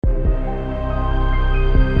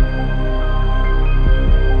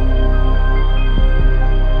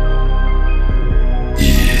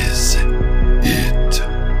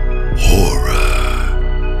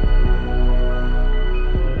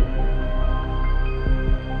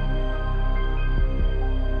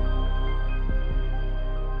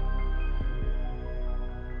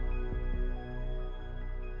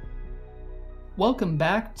Welcome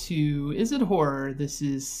back to Is It Horror? This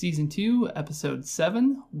is Season 2, Episode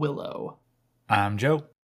 7, Willow. I'm Joe.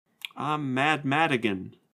 I'm Mad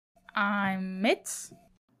Madigan. I'm Mitz.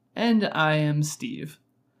 And I am Steve.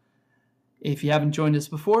 If you haven't joined us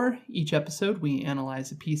before, each episode we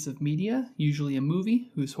analyze a piece of media, usually a movie,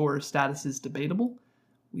 whose horror status is debatable.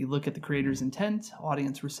 We look at the creator's intent,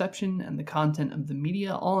 audience reception, and the content of the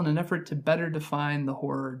media, all in an effort to better define the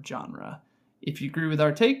horror genre. If you agree with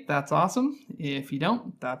our take, that's awesome. If you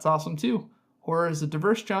don't, that's awesome too. Horror is a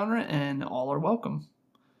diverse genre, and all are welcome.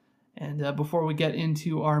 And before we get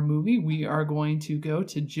into our movie, we are going to go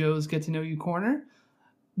to Joe's Get to Know You corner.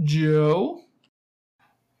 Joe?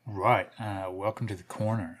 Right. Welcome to the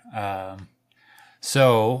corner.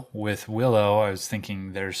 So with Willow, I was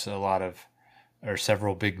thinking there's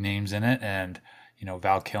several big names in it, and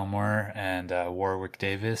Val Kilmer and Warwick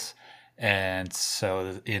Davis. And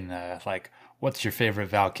so in what's your favorite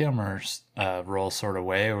Val Kilmer's role sort of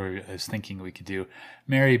way, or I was thinking we could do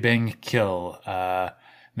Marry, Bang, Kill,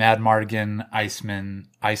 Mad Mardigan,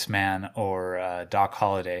 Iceman, or Doc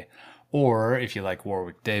Holliday. Or if you like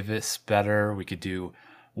Warwick Davis better, we could do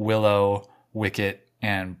Willow, Wicket,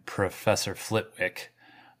 and Professor Flitwick.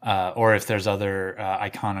 Or if there's other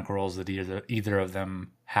iconic roles that either of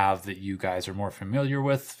them have that you guys are more familiar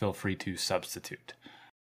with, feel free to substitute.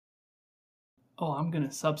 Oh, I'm going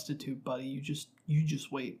to substitute, buddy. You just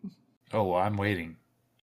wait. Oh, well, I'm waiting.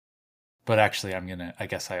 But actually, I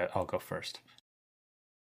guess I'll go first.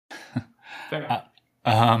 Fair.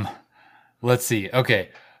 Let's see. Okay.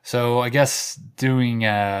 So I guess doing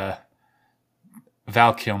Val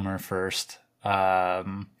Kilmer first.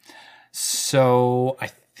 So I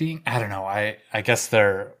don't know. I guess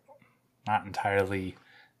they're not entirely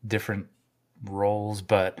different roles,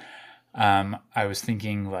 but I was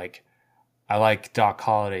thinking I like Doc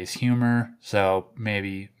Holliday's humor, so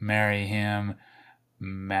maybe marry him.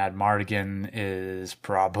 Mad Mardigan is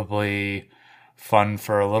probably fun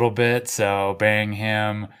for a little bit, so bang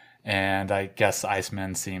him. And I guess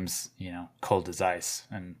Iceman seems, cold as ice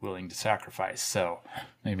and willing to sacrifice, so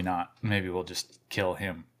maybe not. Maybe we'll just kill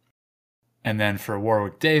him. And then for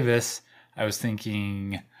Warwick Davis, I was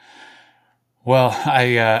thinking, well,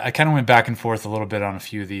 I kind of went back and forth a little bit on a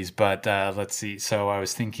few of these, but let's see. So I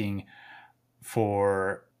was thinking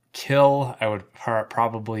for kill, I would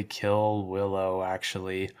probably kill Willow,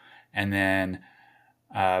 actually, and then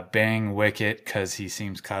bang Wicket because he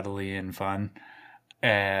seems cuddly and fun,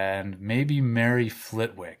 and maybe marry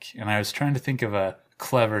Flitwick. And I was trying to think of a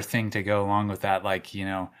clever thing to go along with that,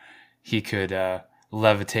 he could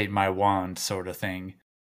levitate my wand sort of thing.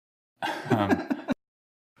 But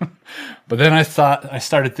then I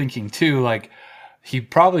started thinking too, he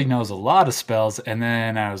probably knows a lot of spells, and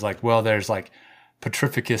then I was like, well, there's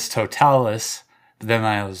Petrificus Totalis. But then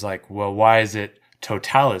I was like, well, why is it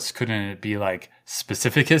Totalis? Couldn't it be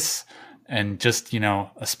Specificus and just,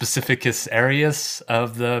 a Specificus Arius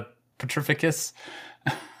of the Petrificus?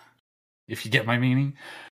 If you get my meaning.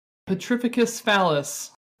 Petrificus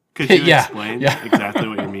Phallus. Could you explain exactly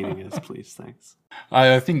what your meaning is, please? Thanks.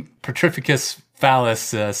 I think Petrificus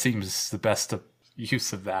Phallus seems the best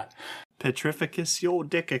use of that. Petrificus your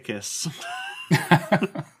dickicus.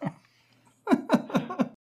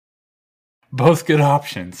 Both good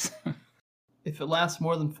options. If it lasts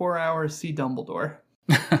more than 4 hours, see Dumbledore.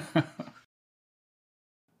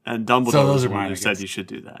 And Dumbledore so was the one who said you should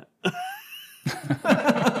do that.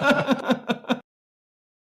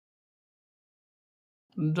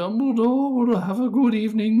 Dumbledore, have a good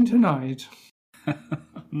evening tonight.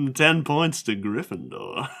 10 points to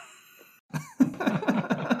Gryffindor.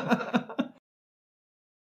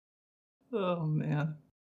 Oh, man.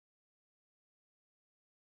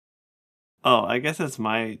 Oh, I guess it's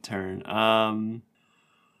my turn. I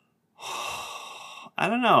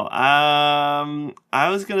don't know. I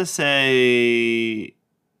was going to say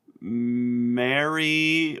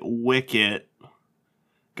marry Wicket.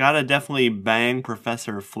 Gotta definitely bang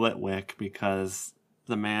Professor Flitwick because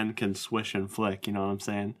the man can swish and flick, you know what I'm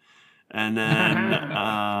saying? And then,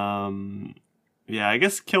 I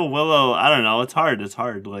guess kill Willow. I don't know. It's hard.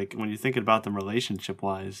 When you think about them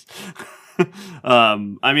relationship-wise.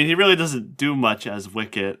 He really doesn't do much as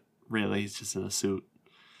Wicket, really. He's just in a suit.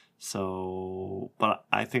 So, but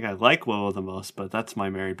I think I like Willow the most, but that's my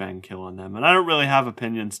Mary Bang kill on them. And I don't really have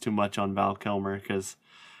opinions too much on Val Kilmer because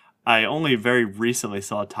I only very recently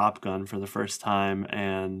saw Top Gun for the first time,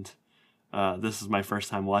 and this is my first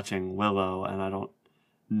time watching Willow, and I don't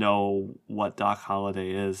know what Doc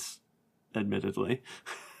Holliday is, admittedly.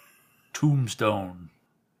 Tombstone.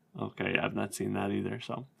 Okay, I've not seen that either,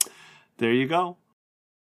 so there you go.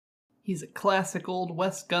 He's a classic old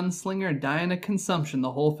West gunslinger dying of consumption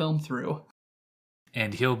the whole film through.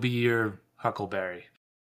 And he'll be your Huckleberry.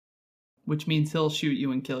 Which means he'll shoot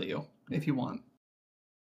you and kill you, if you want.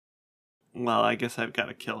 Well, I guess I've got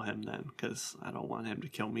to kill him then, because I don't want him to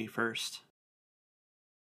kill me first.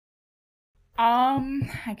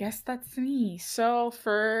 I guess that's me. So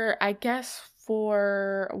for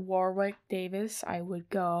Warwick Davis, I would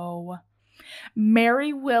go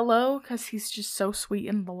marry Willow, because he's just so sweet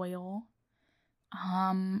and loyal.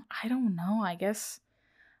 I don't know. I guess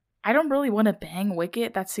I don't really want to bang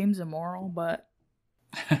Wicket. That seems immoral, but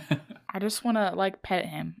I just want to like pet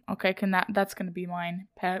him. Okay, that's gonna be mine.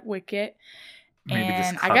 Pet Wicket. Maybe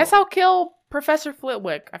And just I guess cuddle. I'll kill Professor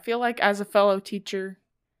Flitwick. I feel like as a fellow teacher,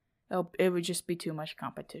 it would just be too much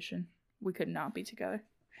competition. We could not be together.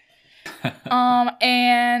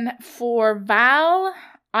 And for Val,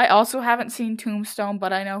 I also haven't seen Tombstone,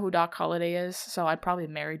 but I know who Doc Holliday is, so I'd probably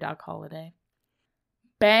marry Doc Holliday.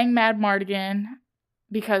 Bang Mad Mardigan,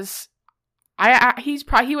 because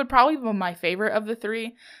he would probably be my favorite of the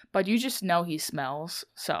three, but you just know he smells,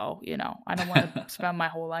 so I don't want to spend my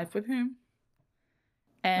whole life with him.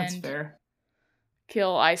 And That's fair.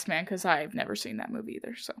 kill Iceman, because I've never seen that movie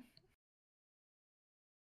either.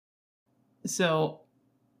 So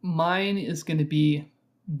mine is going to be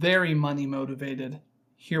very money motivated.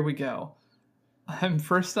 Here we go.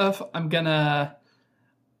 First off, I'm gonna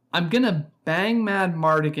bang Mad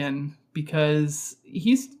Mardigan because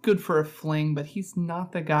he's good for a fling, but he's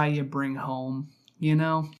not the guy you bring home, you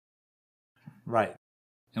know? Right.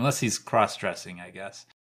 Unless he's cross-dressing, I guess.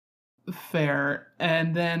 Fair.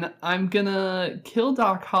 And then I'm gonna kill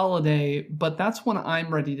Doc Holliday, but that's when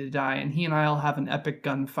I'm ready to die, and he and I'll have an epic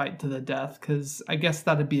gunfight to the death, because I guess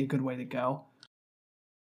that'd be a good way to go.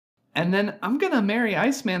 And then I'm gonna marry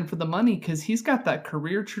Iceman for the money, because he's got that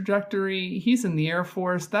career trajectory. He's in the Air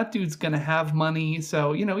Force. That dude's gonna have money.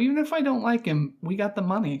 So, even if I don't like him, we got the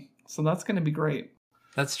money. So that's gonna be great.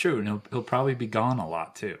 That's true. And he'll probably be gone a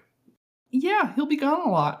lot, too. Yeah, he'll be gone a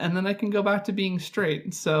lot, and then I can go back to being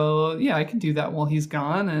straight. So, yeah, I can do that while he's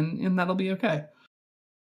gone, and that'll be okay.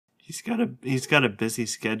 He's got a busy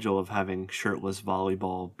schedule of having shirtless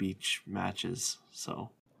volleyball beach matches,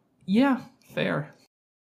 so. Yeah, fair.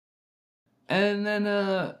 And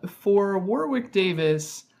then for Warwick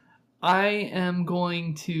Davis, I am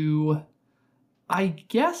going to, I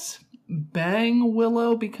guess, bang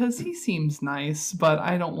Willow because he seems nice, but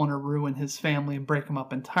I don't want to ruin his family and break him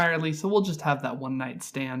up entirely, so we'll just have that one night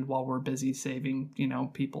stand while we're busy saving,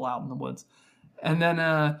 people out in the woods. And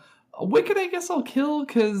then Wicked, I guess I'll kill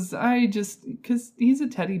because he's a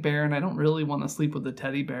teddy bear and I don't really want to sleep with a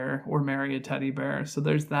teddy bear or marry a teddy bear, so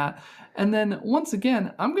there's that. And then once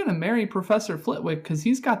again, I'm going to marry Professor Flitwick because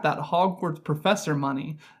he's got that Hogwarts professor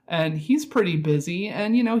money and he's pretty busy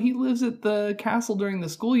and, he lives at the castle during the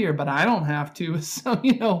school year, but I don't have to, so,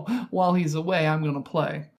 while he's away, I'm going to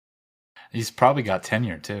play. He's probably got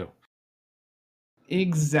tenure, too.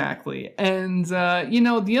 Exactly. And,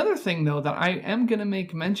 the other thing, though, that I am going to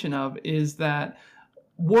make mention of is that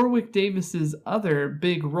Warwick Davis's other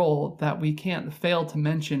big role that we can't fail to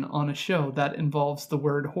mention on a show that involves the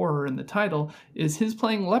word horror in the title is his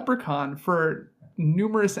playing Leprechaun for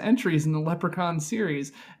numerous entries in the Leprechaun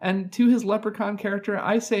series. And to his Leprechaun character,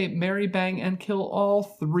 I say marry, bang, and kill all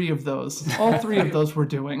three of those. All three of those we're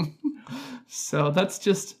doing. So that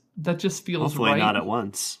just feels Hopefully right. not at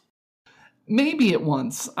once. Maybe at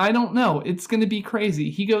once. I don't know. It's going to be crazy.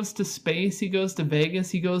 He goes to space. He goes to Vegas.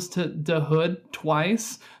 He goes to the Hood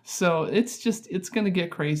twice. So it's going to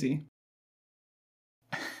get crazy.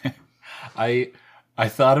 I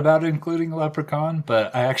thought about including Leprechaun,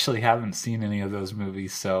 but I actually haven't seen any of those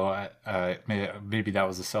movies, so maybe that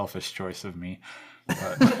was a selfish choice of me.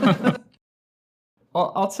 But.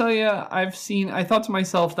 I'll tell you, I thought to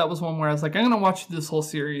myself, that was one where I was like, I'm going to watch this whole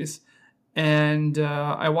series. And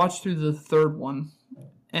I watched through the third one,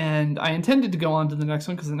 and I intended to go on to the next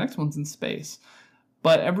one because the next one's in space.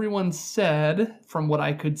 But everyone said, from what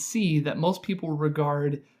I could see, that most people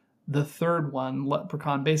regard the third one,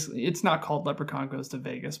 Leprechaun, basically, it's not called Leprechaun Goes to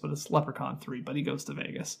Vegas, but it's Leprechaun 3, but he goes to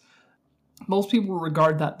Vegas. Most people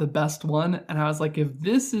regard that the best one, and I was like, if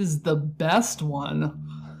this is the best one,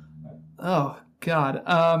 oh, God,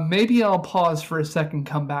 maybe I'll pause for a second,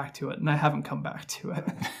 come back to it, and I haven't come back to it.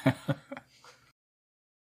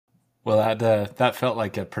 Well, that felt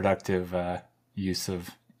like a productive use of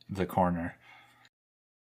the corner.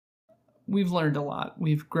 We've learned a lot.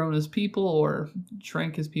 We've grown as people or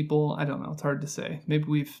shrank as people. I don't know. It's hard to say. Maybe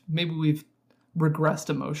we've regressed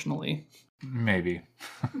emotionally. Maybe.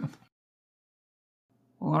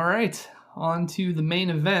 All right. on to the main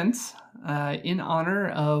event. In honor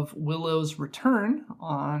of Willow's return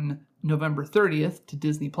on November 30th to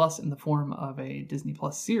Disney Plus in the form of a Disney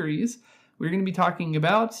Plus series, we're going to be talking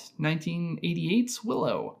about 1988's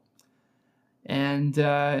Willow. And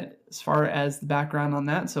as far as the background on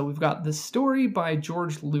that, so we've got the story by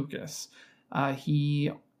George Lucas.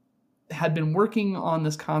 He had been working on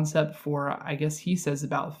this concept for, I guess he says,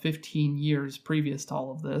 about 15 years previous to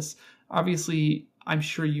all of this. Obviously, I'm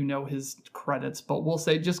sure you know his credits, but we'll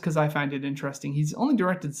say, just because I find it interesting, he's only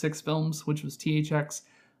directed 6 films, which was THX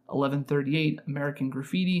 1138, American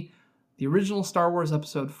Graffiti, the original Star Wars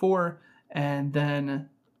Episode 4, and then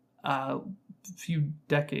a few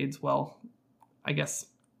decades, well, I guess,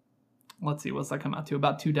 let's see, what's that come out to?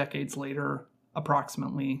 About 2 decades later,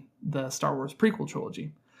 approximately, the Star Wars prequel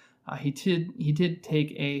trilogy. He did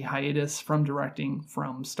take a hiatus from directing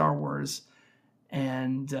from Star Wars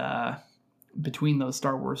and between those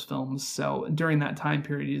Star Wars films. So during that time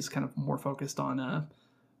period, he's kind of more focused on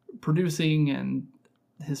producing and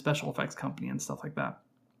his special effects company and stuff like that.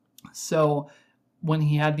 So when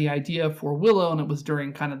he had the idea for Willow, and it was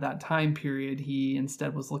during kind of that time period, he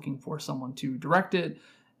instead was looking for someone to direct it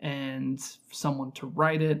and someone to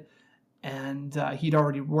write it. And he'd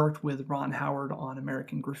already worked with Ron Howard on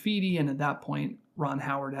American Graffiti, and at that point, Ron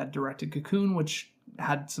Howard had directed Cocoon, which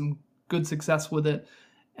had some good success with it.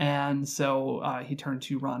 And so he turned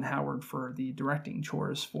to Ron Howard for the directing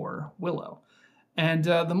chores for Willow. And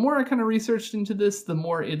the more I kind of researched into this, the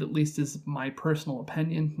more it at least is my personal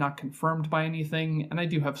opinion, not confirmed by anything. And I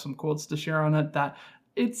do have some quotes to share on it that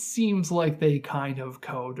it seems like they kind of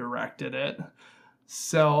co-directed it.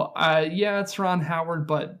 So, yeah, it's Ron Howard,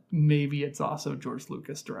 but maybe it's also George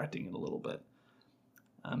Lucas directing it a little bit.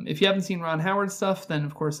 If you haven't seen Ron Howard stuff, then,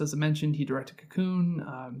 of course, as I mentioned, he directed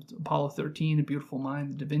Cocoon, Apollo 13, A Beautiful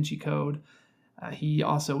Mind, The Da Vinci Code. He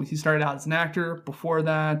started out as an actor. Before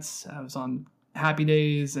that, was on Happy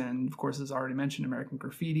Days, and, of course, as already mentioned, American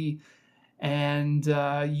Graffiti. And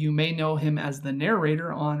you may know him as the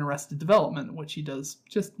narrator on Arrested Development, which he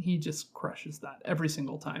just crushes that every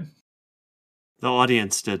single time. The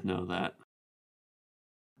audience did know that.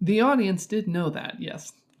 The audience did know that,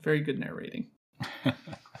 yes. Very good narrating.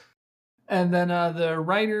 And then the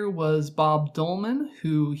writer was Bob Dolman,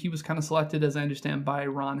 who he was kind of selected, as I understand, by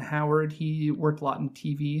Ron Howard. He worked a lot in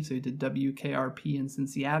TV, so he did WKRP in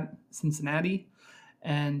Cincinnati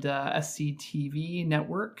and SCTV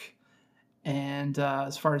Network. And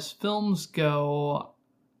as far as films go,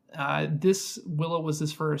 this Willow was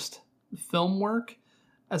his first film work,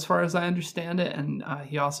 as far as I understand it, and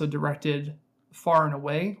he also directed Far and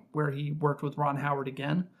Away, where he worked with Ron Howard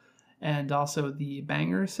again, and also The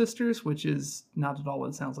Banger Sisters, which is not at all what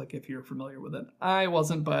it sounds like if you're familiar with it. I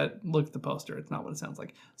wasn't, but look at the poster. It's not what it sounds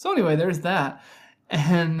like. So anyway, there's that.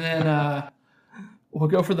 And then we'll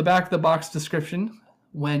go for the back of the box description.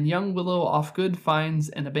 When young Willow Offgood finds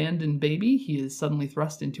an abandoned baby, he is suddenly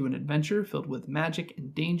thrust into an adventure filled with magic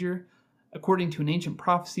and danger. According to an ancient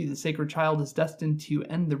prophecy, the sacred child is destined to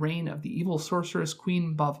end the reign of the evil sorceress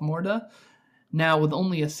Queen Bavmorda. Now, with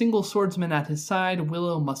only a single swordsman at his side,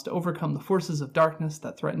 Willow must overcome the forces of darkness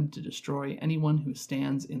that threaten to destroy anyone who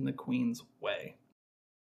stands in the Queen's way.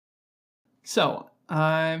 So,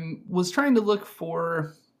 I was trying to look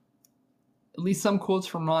for at least some quotes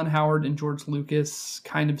from Ron Howard and George Lucas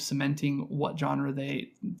kind of cementing what genre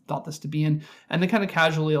they thought this to be in. And they kind of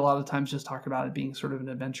casually a lot of times just talk about it being sort of an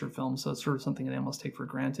adventure film, so it's sort of something they almost take for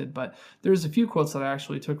granted. But there's a few quotes that I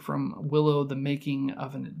actually took from Willow, the Making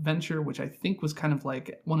of an Adventure, which I think was kind of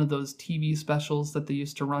like one of those TV specials that they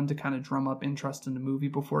used to run to kind of drum up interest in the movie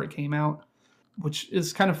before it came out. Which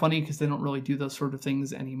is kind of funny because they don't really do those sort of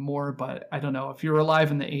things anymore. But I don't know, if you were alive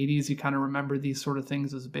in the 80s, you kind of remember these sort of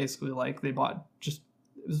things as basically like they bought just,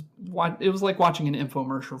 it was like watching an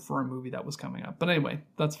infomercial for a movie that was coming up. But anyway,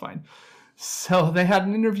 that's fine. So they had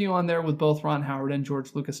an interview on there with both Ron Howard and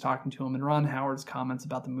George Lucas talking to him. And Ron Howard's comments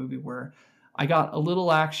about the movie were, I got a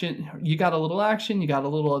little action, you got a little action, you got a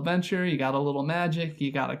little adventure, you got a little magic,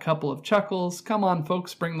 you got a couple of chuckles. Come on,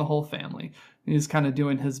 folks, bring the whole family. And he's kind of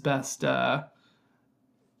doing his best,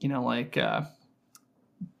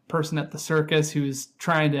 person at the circus who's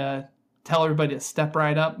trying to tell everybody to step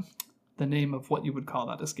right up. The name of what you would call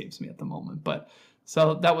that escapes me at the moment. But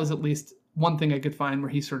so that was at least one thing I could find where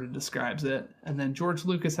he sort of describes it. And then George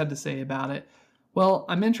Lucas had to say about it, well,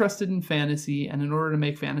 I'm interested in fantasy, and in order to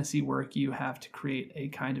make fantasy work, you have to create a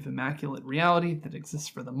kind of immaculate reality that exists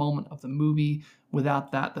for the moment of the movie.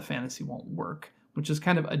 Without that, the fantasy won't work. Which is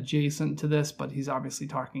kind of adjacent to this, but he's obviously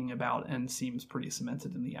talking about and seems pretty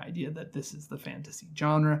cemented in the idea that this is the fantasy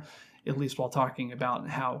genre, at least while talking about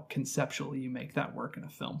how conceptually you make that work in a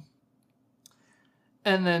film.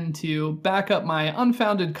 And then to back up my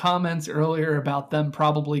unfounded comments earlier about them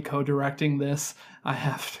probably co-directing this, I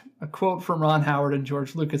have a quote from Ron Howard and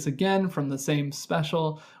George Lucas again from the same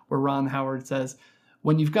special, where Ron Howard says,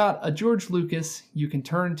 "When you've got a George Lucas you can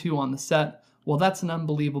turn to on the set, well, that's an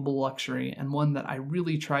unbelievable luxury and one that I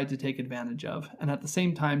really tried to take advantage of. And at the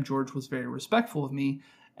same time, George was very respectful of me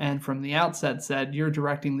and from the outset said, 'You're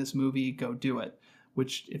directing this movie, go do it.'"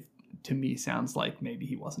 Which, if to me, sounds like maybe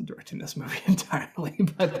he wasn't directing this movie entirely,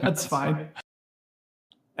 but that's fine.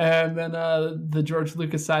 And then the George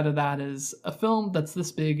Lucas side of that is a film that's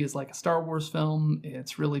this big is like a Star Wars film.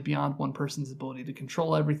 It's really beyond one person's ability to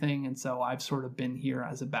control everything. And so I've sort of been here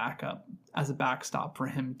as a backup, as a backstop for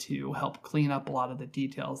him to help clean up a lot of the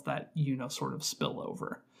details that, sort of spill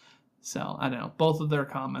over. So I don't know. Both of their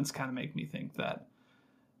comments kind of make me think that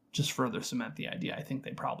just further cement the idea. I think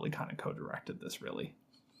they probably kind of co-directed this, really.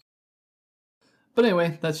 But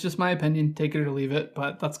anyway, that's just my opinion. Take it or leave it,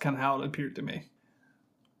 but that's kind of how it appeared to me.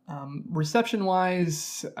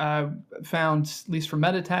 Reception-wise, found, at least for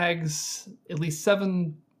meta tags, at least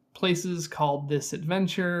 7 places called this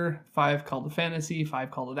adventure, 5 called it fantasy,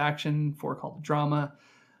 5 called it action, 4 called it drama,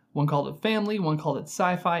 1 called it family, 1 called it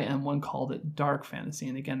sci-fi, and 1 called it dark fantasy.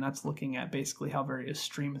 And again, that's looking at basically how various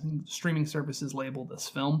streaming services label this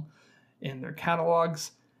film in their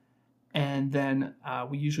catalogs. And then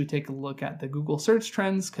we usually take a look at the Google search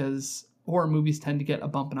trends because horror movies tend to get a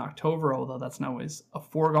bump in October, although that's not always a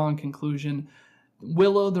foregone conclusion.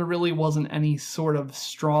 Willow, there really wasn't any sort of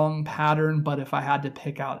strong pattern, but if I had to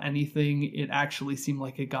pick out anything, it actually seemed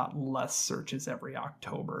like it got less searches every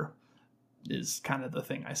October, is kind of the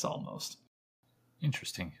thing I saw most.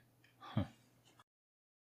 Interesting. Huh.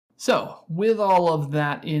 So, with all of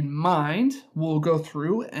that in mind, we'll go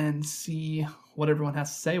through and see what everyone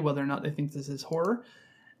has to say, whether or not they think this is horror.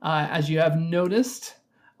 As you have noticed,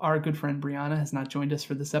 our good friend Brianna has not joined us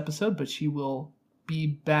for this episode, but she will be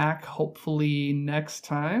back hopefully next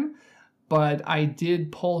time. But I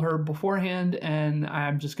did poll her beforehand, and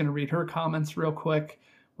I'm just going to read her comments real quick,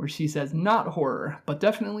 where she says, "Not horror, but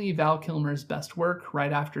definitely Val Kilmer's best work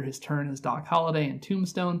right after his turn as Doc Holliday in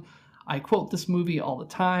Tombstone. I quote this movie all the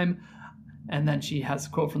time." And then she has a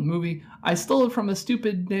quote from the movie, "I stole it from a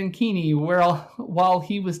stupid Nankini while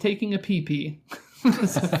he was taking a pee-pee."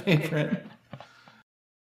 It's a favorite.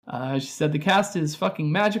 She said, "The cast is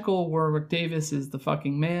fucking magical. Warwick Davis is the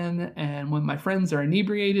fucking man. And when my friends are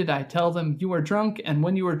inebriated, I tell them, 'You are drunk.' And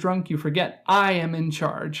when you are drunk, you forget I am in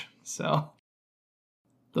charge." So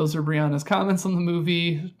those are Brianna's comments on the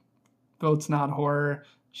movie. Votes not horror.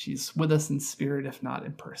 She's with us in spirit, if not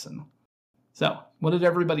in person. So what did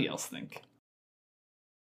everybody else think?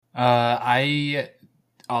 I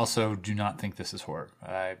also do not think this is horror.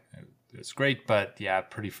 It's great, but yeah,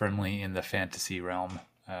 pretty firmly in the fantasy realm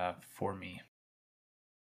for me.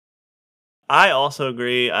 I also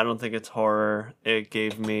agree. I don't think it's horror. It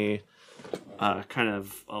gave me kind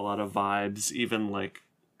of a lot of vibes, even like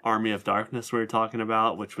Army of Darkness we were talking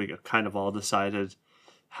about, which we kind of all decided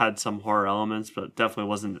had some horror elements, but definitely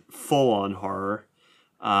wasn't full-on horror.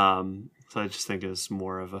 So I just think it's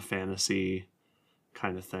more of a fantasy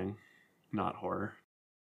kind of thing, not horror.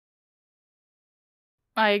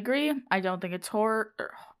 I agree. I don't think it's horror.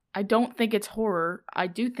 I don't think it's horror. I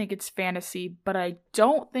do think it's fantasy, but I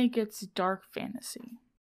don't think it's dark fantasy.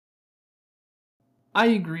 I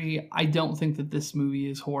agree. I don't think that this movie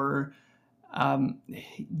is horror.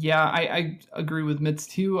 I agree with Mitz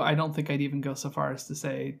too. I don't think I'd even go so far as to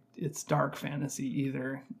say it's dark fantasy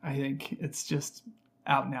either. I think it's just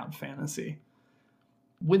out and out fantasy.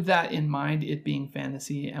 With that in mind, it being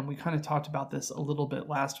fantasy, and we kind of talked about this a little bit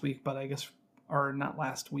last week, but I guess, or not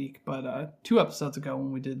last week, but 2 episodes ago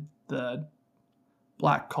when we did the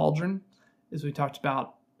Black Cauldron, is we talked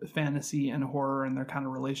about fantasy and horror and their kind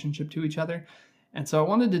of relationship to each other. And so I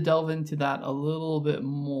wanted to delve into that a little bit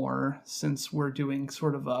more since we're doing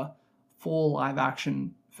sort of a full live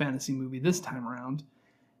action fantasy movie this time around.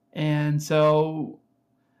 And so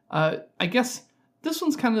I guess this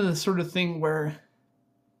one's kind of the sort of thing where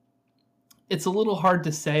it's a little hard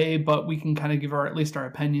to say, but we can kind of give at least our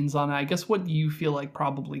opinions on it. I guess what do you feel like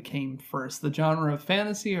probably came first, the genre of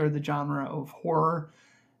fantasy or the genre of horror?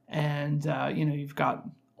 And, you've got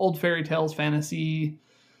old fairy tales, fantasy.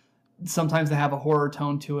 Sometimes they have a horror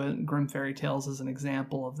tone to it. Grimm fairy tales is an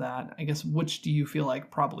example of that. I guess which do you feel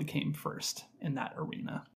like probably came first in that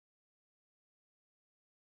arena?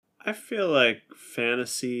 I feel like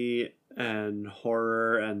fantasy and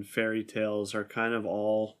horror and fairy tales are kind of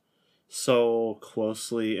all so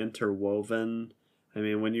closely interwoven. I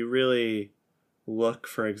mean, when you really look,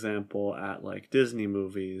 for example, at like Disney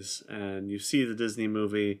movies and you see the Disney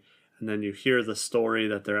movie and then you hear the story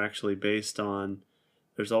that they're actually based on,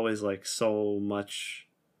 there's always like so much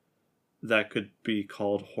that could be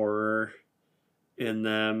called horror in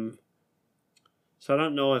them. So I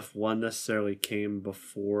don't know if one necessarily came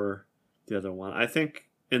before the other one. I think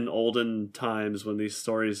in olden times when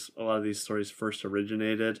a lot of these stories first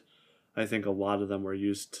originated, I think a lot of them were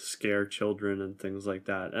used to scare children and things like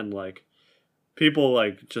that. And like people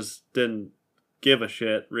like just didn't give a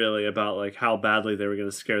shit really about like how badly they were going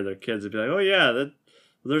to scare their kids. They'd be like, oh yeah,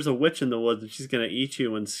 there's a witch in the woods and she's going to eat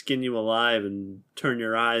you and skin you alive and turn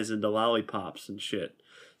your eyes into lollipops and shit.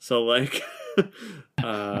 So like,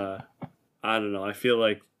 I don't know. I feel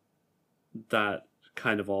like that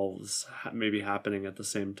kind of all was maybe happening at the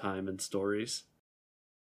same time in stories.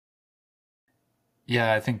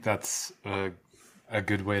 Yeah, I think that's a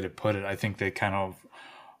good way to put it. I think they kind of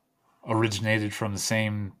originated from the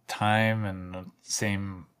same time and the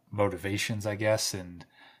same motivations, I guess, and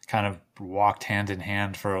kind of walked hand in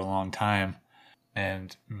hand for a long time.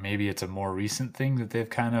 And maybe it's a more recent thing that they've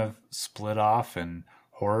kind of split off and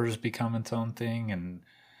horror's become its own thing. And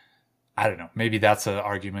I don't know, maybe that's an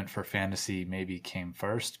argument for fantasy maybe came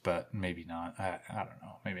first, but maybe not. I don't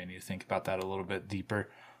know. Maybe I need to think about that a little bit deeper.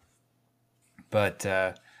 But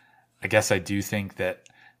I guess I do think that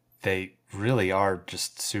they really are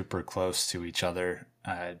just super close to each other.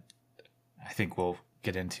 I think we'll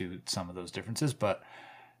get into some of those differences, but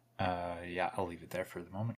yeah, I'll leave it there for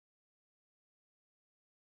the moment.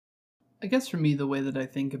 I guess for me, the way that I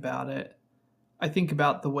think about it, I think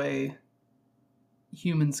about the way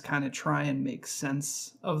humans kind of try and make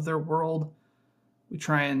sense of their world. We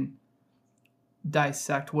try and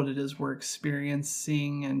dissect what it is we're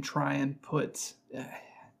experiencing and try and put,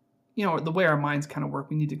 the way our minds kind of work,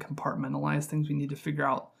 we need to compartmentalize things. We need to figure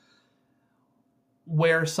out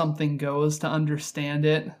where something goes to understand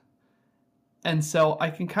it. And so I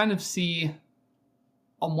can kind of see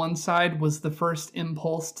on one side was the first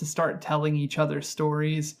impulse to start telling each other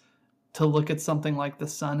stories, to look at something like the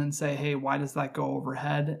sun and say, hey, why does that go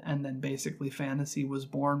overhead? And then basically fantasy was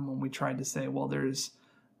born when we tried to say, well, there's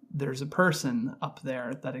a person up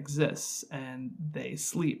there that exists and they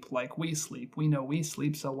sleep like we sleep. We know we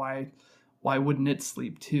sleep, so why wouldn't it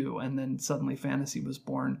sleep too? And then suddenly fantasy was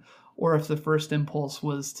born. Or if the first impulse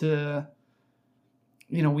was to,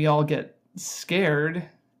 we all get scared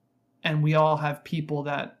and we all have people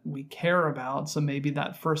that we care about. So maybe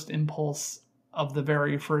that first impulse of the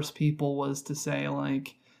very first people was to say,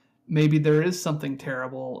 like, maybe there is something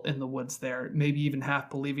terrible in the woods there, maybe even half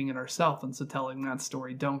believing it ourselves. And so telling that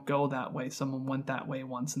story, don't go that way. Someone went that way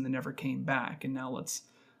once and they never came back. And now let's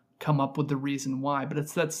come up with the reason why. But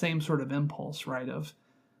it's that same sort of impulse, right? Of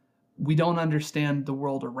we don't understand the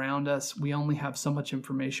world around us. We only have so much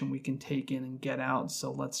information we can take in and get out. So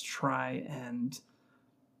let's try and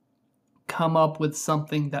come up with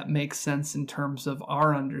something that makes sense in terms of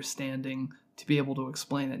our understanding to be able to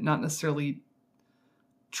explain it. Not necessarily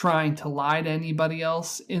trying to lie to anybody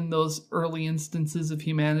else in those early instances of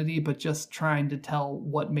humanity, but just trying to tell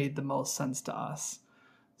what made the most sense to us.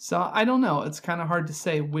 So I don't know. It's kind of hard to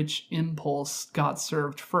say which impulse got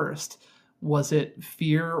served first. Was it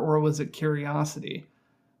fear or was it curiosity?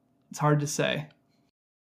 It's hard to say.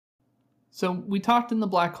 So we talked in the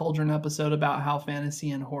Black Cauldron episode about how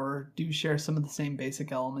fantasy and horror do share some of the same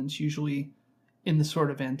basic elements, usually in the sort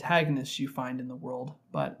of antagonists you find in the world.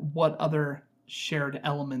 But what other shared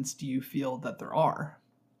elements do you feel that there are?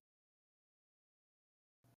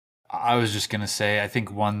 I was just going to say, I think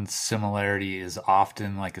one similarity is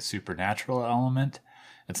often like a supernatural element.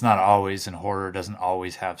 It's not always, and horror doesn't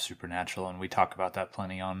always have supernatural, and we talk about that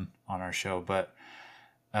plenty on our show, but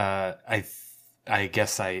I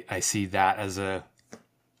guess I see that as a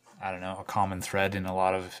common thread in a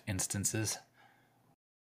lot of instances.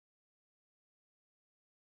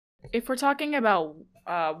 If we're talking about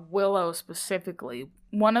Willow specifically,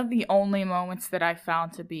 one of the only moments that I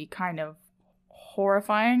found to be kind of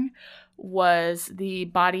horrifying was the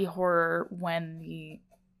body horror when the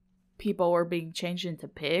people were being changed into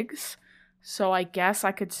pigs. So I guess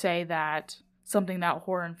I could say that something that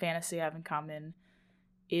horror and fantasy have in common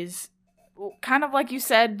is kind of like you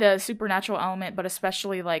said, the supernatural element, but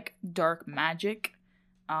especially like dark magic,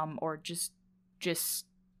 or just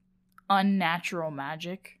unnatural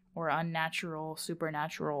magic or unnatural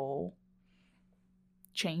supernatural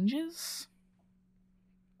changes.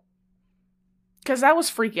 Because that was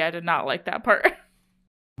freaky. I did not like that part.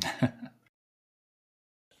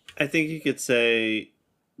 I think you could say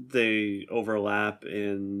they overlap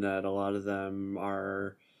in that a lot of them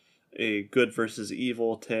are a good versus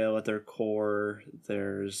evil tale at their core.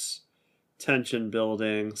 There's tension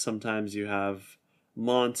building. Sometimes you have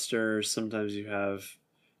monsters. Sometimes you have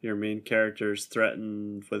your main characters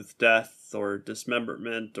threatened with death or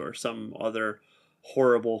dismemberment or some other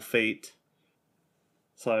horrible fate.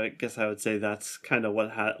 So I guess I would say that's kind of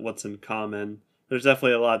what's in common. There's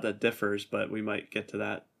definitely a lot that differs, but we might get to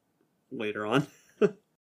that later on.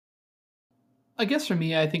 I guess for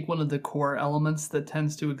me, I think one of the core elements that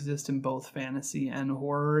tends to exist in both fantasy and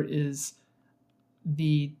horror is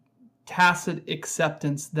the tacit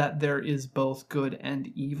acceptance that there is both good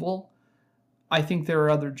and evil. I think there are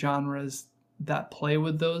other genres that play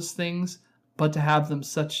with those things, but to have them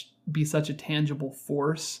be such a tangible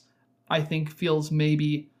force, I think feels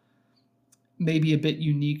maybe a bit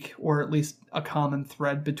unique, or at least a common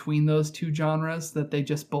thread between those two genres, that they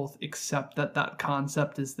just both accept that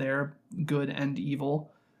concept is there, good and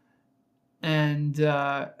evil. And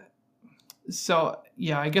so,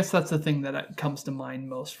 yeah, I guess that's the thing that comes to mind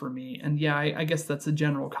most for me. And yeah, I guess that's a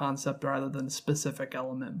general concept rather than a specific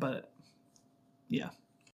element, but yeah.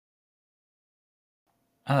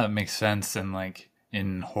 That makes sense. And like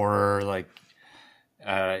in horror, like,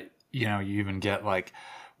 you even get like,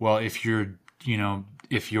 well, if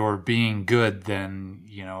you're being good, then,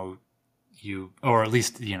 or at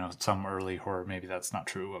least, some early horror, maybe that's not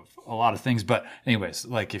true of a lot of things. But anyways,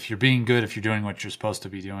 like if you're being good, if you're doing what you're supposed to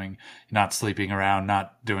be doing, not sleeping around,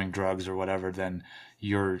 not doing drugs or whatever, then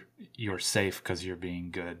you're safe because you're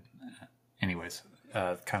being good. Anyways,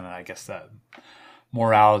 kind of, I guess, that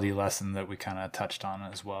morality lesson that we kind of touched on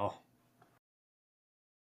as well.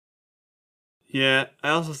 Yeah,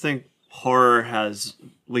 I also think horror has,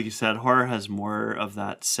 like you said, horror has more of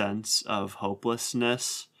that sense of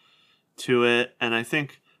hopelessness to it. And I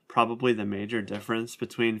think probably the major difference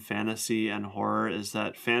between fantasy and horror is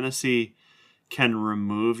that fantasy can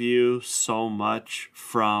remove you so much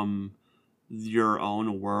from your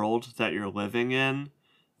own world that you're living in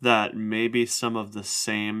that maybe some of the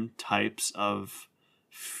same types of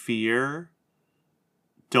fear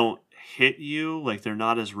don't hit you. Like they're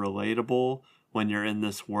not as relatable when you're in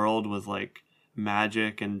this world with like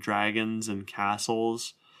magic and dragons and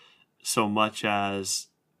castles, so much as,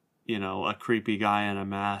 a creepy guy in a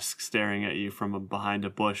mask staring at you from behind a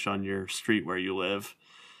bush on your street where you live.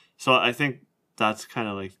 So I think that's kind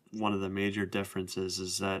of like one of the major differences,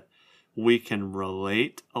 is that we can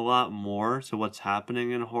relate a lot more to what's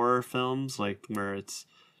happening in horror films, like where it's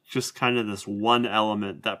just kind of this one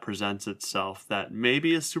element that presents itself that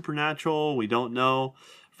maybe is supernatural, we don't know,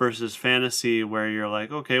 versus fantasy where you're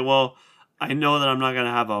like, okay, well, I know that I'm not going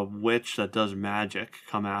to have a witch that does magic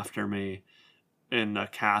come after me in a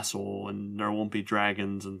castle, and there won't be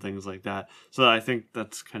dragons and things like that. So I think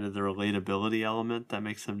that's kind of the relatability element that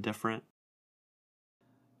makes them different.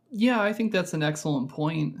 Yeah, I think that's an excellent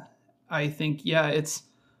point. I think, yeah, it's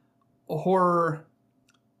horror,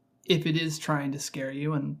 if it is trying to scare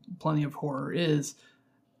you, and plenty of horror is,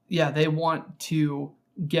 yeah, they want to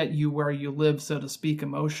get you where you live, so to speak,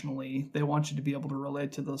 emotionally. They want you to be able to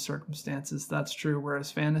relate to those circumstances. That's true.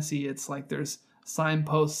 Whereas fantasy, it's like there's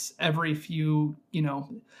signposts every few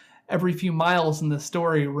miles in the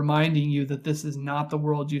story reminding you that this is not the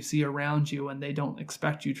world you see around you, and they don't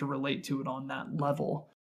expect you to relate to it on that level.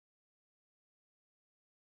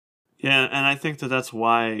 Yeah, and I think that that's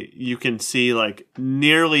why you can see like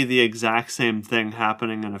nearly the exact same thing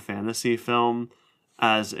happening in a fantasy film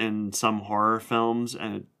as in some horror films,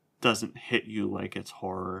 and it doesn't hit you like it's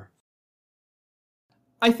horror.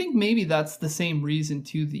 I think maybe that's the same reason,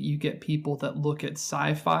 too, that you get people that look at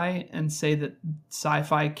sci-fi and say that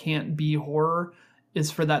sci-fi can't be horror,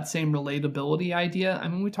 is for that same relatability idea. I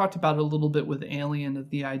mean, we talked about it a little bit with Alien,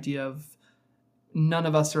 of the idea of none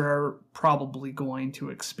of us are probably going to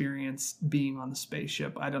experience being on a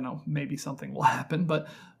spaceship. I don't know, maybe something will happen, but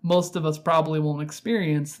most of us probably won't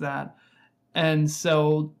experience that. And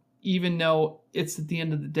so even though it's at the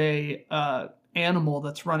end of the day animal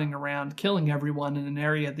that's running around killing everyone in an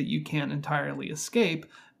area that you can't entirely escape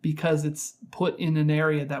because it's put in an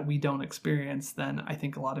area that we don't experience, then I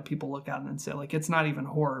think a lot of people look at it and say, like, it's not even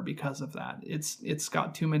horror because of that. It's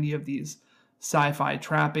got too many of these sci-fi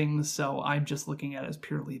trappings, so I'm just looking at it as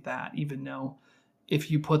purely that, even though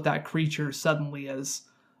if you put that creature suddenly as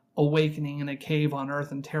awakening in a cave on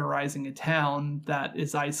Earth and terrorizing a town that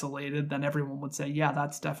is isolated, then everyone would say, yeah,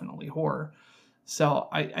 that's definitely horror. So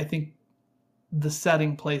I think the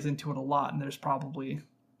setting plays into it a lot, and there's probably,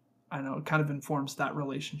 I don't know, it kind of informs that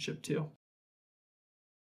relationship too.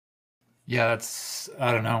 Yeah, that's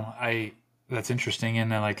interesting.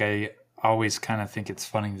 And like, I always kind of think it's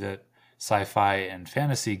funny that sci-fi and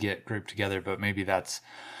fantasy get grouped together, but maybe that's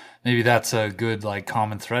a good like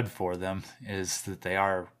common thread for them, is that they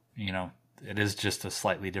are, it is just a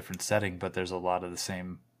slightly different setting, but there's a lot of the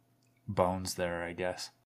same bones there, I guess.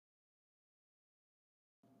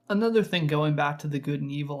 Another thing, going back to the good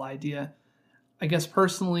and evil idea, I guess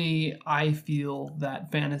personally, I feel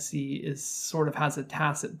that fantasy is sort of has a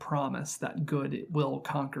tacit promise that good will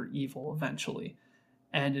conquer evil eventually.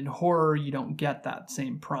 And in horror, you don't get that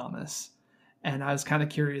same promise. And I was kind of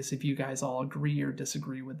curious if you guys all agree or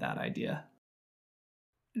disagree with that idea.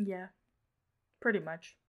 Yeah, pretty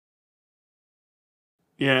much.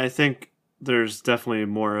 Yeah, I think there's definitely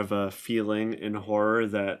more of a feeling in horror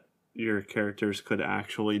that your characters could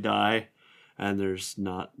actually die, and there's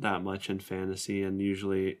not that much in fantasy. And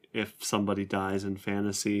usually if somebody dies in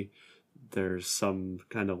fantasy, there's some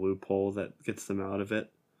kind of loophole that gets them out of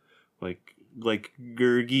it. Like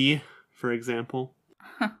Gurgi, for example.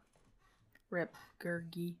 Rip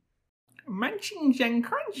Gurgi. Munchings and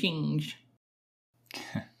crunchings.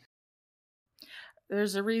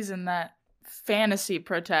 There's a reason that fantasy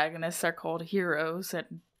protagonists are called heroes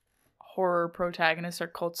and horror protagonists are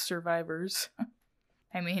called survivors.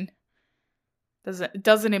 I mean, it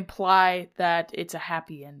doesn't imply that it's a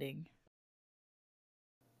happy ending.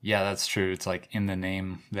 Yeah, that's true. It's like in the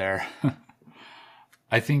name there.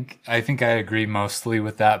 I think I agree mostly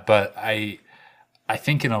with that, but I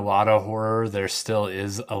think in a lot of horror there still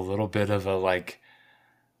is a little bit of a like,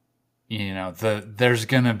 you know, there's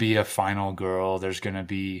gonna be a final girl. There's gonna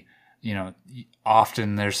be, you know,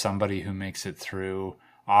 often there's somebody who makes it through.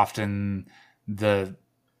 Often the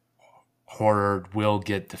horror will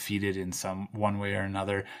get defeated in some one way or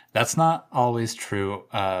another. That's not always true.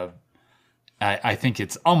 I think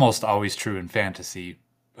it's almost always true in fantasy,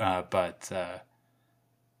 but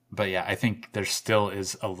yeah, I think there still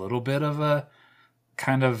is a little bit of a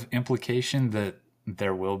kind of implication that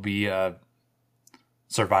there will be a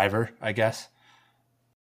survivor, I guess.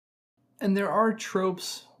 And there are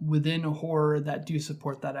tropes within horror that do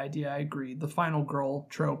support that idea. I agree. The final girl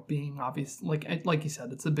trope being obvious, like you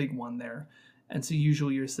said, it's a big one there. And so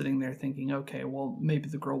usually you're sitting there thinking, okay, well, maybe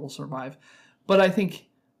the girl will survive. But I think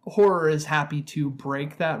horror is happy to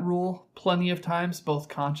break that rule plenty of times, both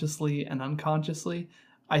consciously and unconsciously.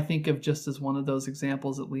 I think of just as one of those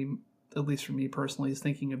examples, at least for me personally, is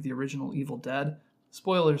thinking of the original Evil Dead.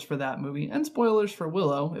 Spoilers for that movie, and spoilers for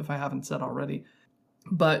Willow, if I haven't said already.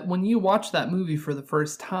 But when you watch that movie for the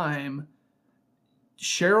first time,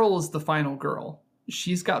 Cheryl is the final girl.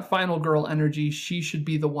 She's got final girl energy. She should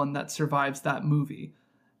be the one that survives that movie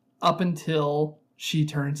up until she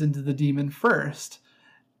turns into the demon first.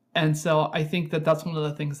 And so I think that that's one of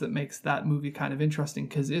the things that makes that movie kind of interesting,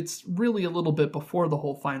 because it's really a little bit before the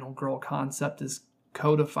whole final girl concept is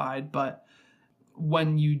codified. But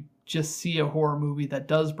when you just see a horror movie that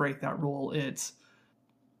does break that rule, it's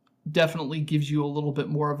definitely gives you a little bit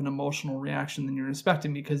more of an emotional reaction than you're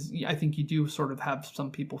expecting, because I think you do sort of have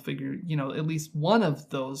some people figure, you know, at least one of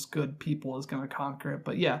those good people is going to conquer it.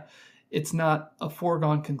 But yeah, it's not a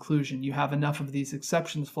foregone conclusion. You have enough of these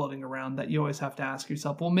exceptions floating around that you always have to ask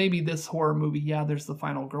yourself, well, maybe this horror movie, yeah, there's the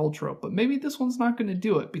final girl trope, but maybe this one's not going to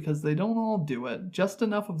do it, because they don't all do it. Just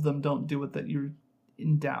enough of them don't do it that you're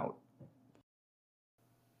in doubt.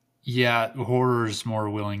 Yeah, horror's more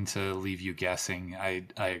willing to leave you guessing. I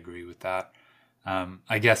agree with that.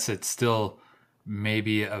 I guess it's still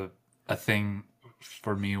maybe a thing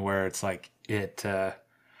for me where it's like it...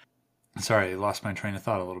 sorry, I lost my train of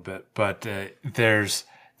thought a little bit. But there's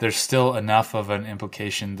still enough of an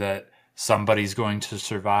implication that somebody's going to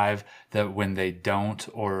survive, that when they don't,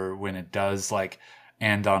 or when it does like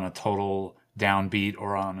end on a total downbeat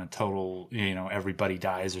or on a total, you know, everybody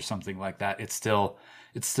dies or something like that, it still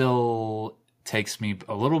takes me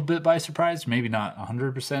a little bit by surprise. Maybe not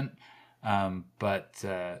 100%,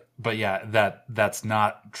 but yeah, that's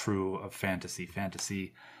not true of fantasy.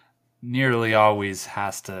 Fantasy nearly always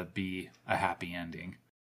has to be a happy ending.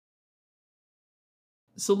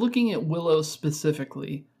 So looking at Willow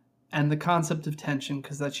specifically, and the concept of tension,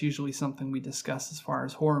 because that's usually something we discuss as far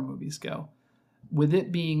as horror movies go, with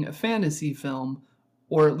it being a fantasy film,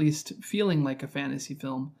 or at least feeling like a fantasy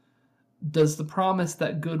film, does the promise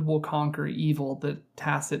that good will conquer evil, the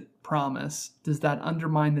tacit promise, does that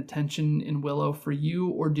undermine the tension in Willow for you,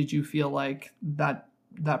 or did you feel like that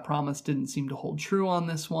promise didn't seem to hold true on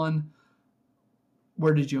this one?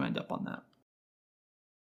 Where did you end up on that?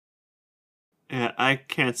 Yeah, I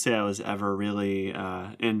can't say I was ever really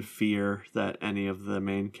in fear that any of the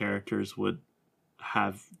main characters would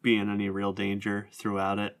be in any real danger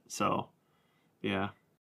throughout it. So, yeah.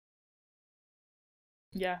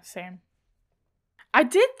 Yeah, same. I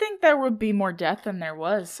did think there would be more death than there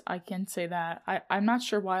was. I can say that. I'm not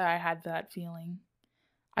sure why I had that feeling.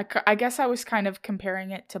 I guess I was kind of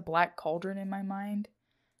comparing it to Black Cauldron in my mind,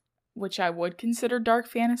 which I would consider dark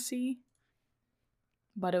fantasy,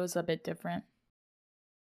 but it was a bit different.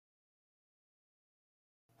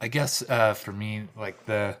 I guess for me, like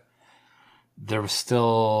there was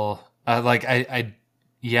still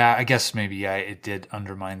I guess maybe it did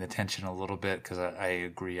undermine the tension a little bit because I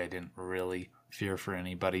agree I didn't really fear for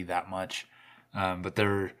anybody that much, but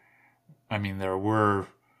there were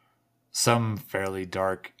some fairly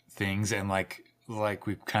dark things, and like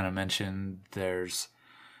we've kind of mentioned, there's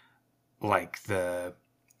like the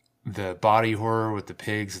body horror with the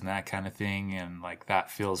pigs and that kind of thing, and like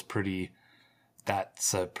that's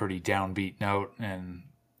a pretty downbeat note, and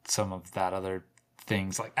some of that other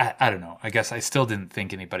things, like I don't know, I guess I still didn't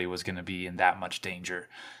think anybody was going to be in that much danger,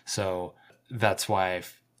 so that's why I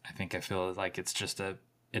feel like it's just a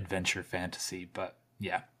adventure fantasy. But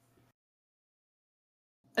yeah.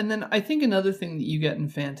 And then I think another thing that you get in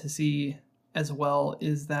fantasy as well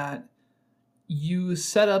is that you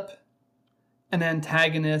set up an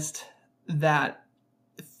antagonist that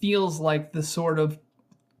feels like the sort of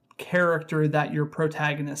character that your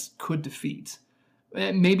protagonist could defeat.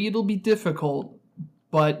 Maybe it'll be difficult,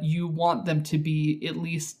 but you want them to be at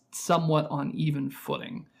least somewhat on even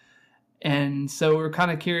footing. And so we're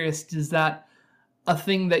kind of curious, is that a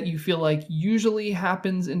thing that you feel like usually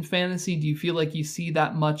happens in fantasy? Do you feel like you see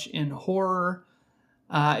that much in horror?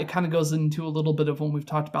 It kind of goes into a little bit of when we've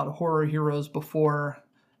talked about horror heroes before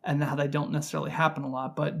and how they don't necessarily happen a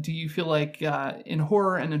lot. But do you feel like in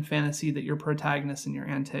horror and in fantasy that your protagonists and your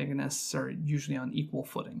antagonists are usually on equal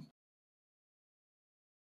footing?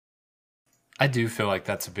 I do feel like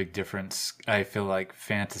that's a big difference. I feel like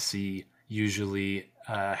fantasy usually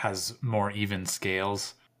has more even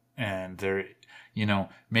scales, and there,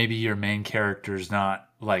 maybe your main character is not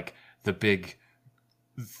like the big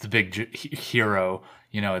hero.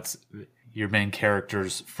 It's your main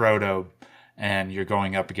character's Frodo, and you're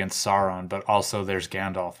going up against Sauron, but also there's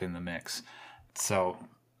Gandalf in the mix. So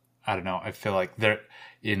I don't know. I feel like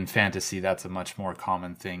in fantasy that's a much more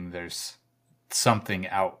common thing. There's something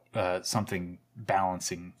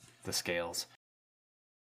balancing the scales.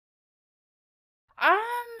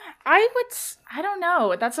 I don't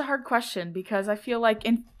know. That's a hard question because I feel like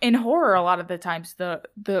in horror a lot of the times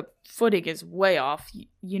the footing is way off.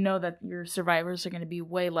 You know that your survivors are going to be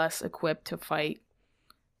way less equipped to fight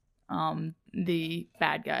the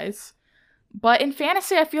bad guys. But in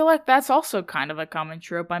fantasy I feel like that's also kind of a common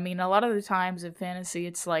trope. I mean, a lot of the times in fantasy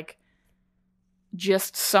it's like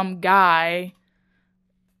just some guy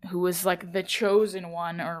who is like the chosen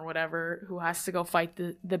one or whatever, who has to go fight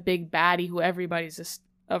the big baddie who everybody's just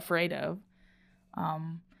afraid of.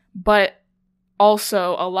 But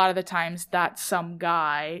also a lot of the times that some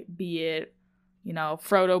guy, be it,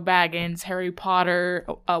 Frodo Baggins, Harry Potter,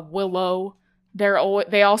 Willow,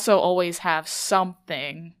 they also always have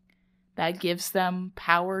something that gives them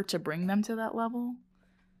power to bring them to that level.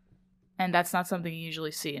 And that's not something you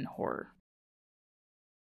usually see in horror.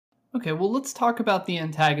 Okay, well, let's talk about the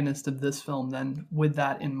antagonist of this film then, with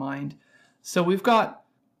that in mind. So we've got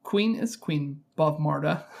Queen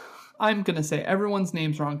Bovmarda. I'm going to say everyone's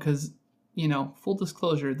name's wrong because, full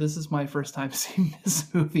disclosure, this is my first time seeing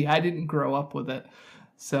this movie. I didn't grow up with it.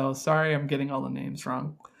 So sorry I'm getting all the names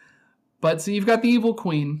wrong. But so you've got the evil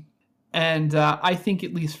queen. And I think,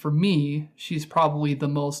 at least for me, she's probably the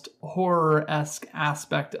most horror-esque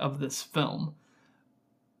aspect of this film.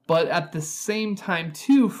 But at the same time,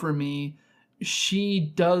 too, for me,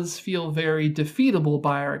 she does feel very defeatable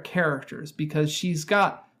by our characters because she's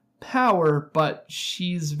got power, but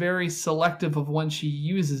she's very selective of when she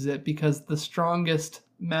uses it because the strongest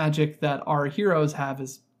magic that our heroes have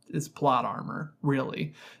is plot armor,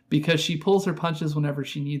 really, because she pulls her punches whenever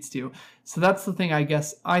she needs to. So that's the thing I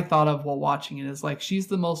guess I thought of while watching it, is like she's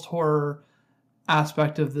the most horror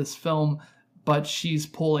aspect of this film, but she's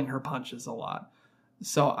pulling her punches a lot.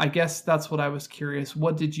 So I guess that's what I was curious.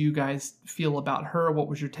 What did you guys feel about her? What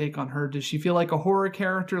was your take on her? Does she feel like a horror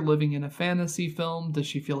character living in a fantasy film? Does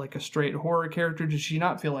she feel like a straight horror character? Does she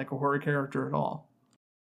not feel like a horror character at all?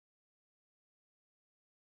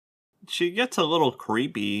 She gets a little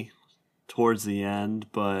creepy towards the end,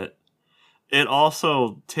 but it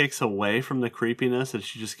also takes away from the creepiness that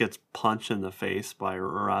she just gets punched in the face by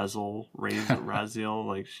Raziel.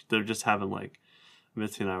 Like, they're just having like,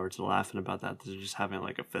 Mitzi and I were just laughing about that. They're just having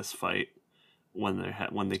like a fist fight when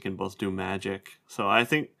they can both do magic. So I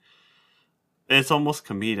think it's almost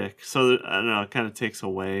comedic. So I don't know. It kind of takes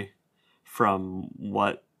away from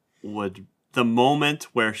what would the moment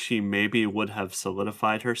where she maybe would have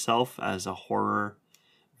solidified herself as a horror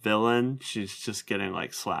villain. She's just getting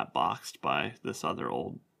like slap boxed by this other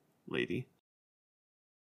old lady.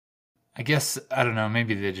 I guess, I don't know,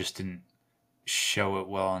 maybe they just didn't show it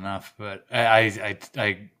well enough, but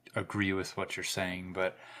I agree with what you're saying,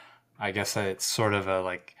 but I guess it's sort of a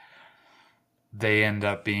like they end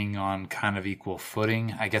up being on kind of equal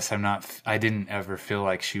footing. I guess I didn't ever feel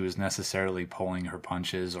like she was necessarily pulling her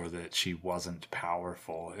punches or that she wasn't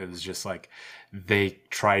powerful. It was just like they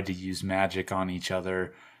tried to use magic on each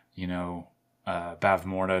other. You know,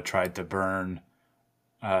 Bavmorda tried to burn,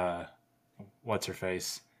 what's her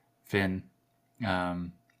face? Finn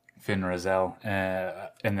Razel.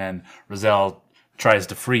 And then Razel tries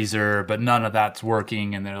to freeze her, but none of that's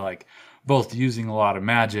working. And they're like both using a lot of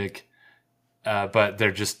magic. But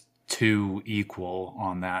they're just too equal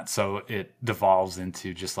on that. So it devolves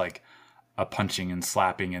into just like a punching and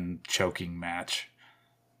slapping and choking match.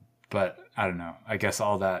 But I don't know. I guess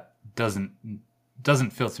all that doesn't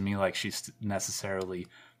feel to me like she's necessarily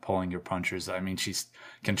pulling her punches. I mean, she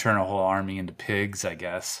can turn a whole army into pigs, I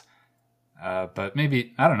guess. But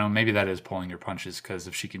maybe, I don't know, maybe that is pulling her punches, because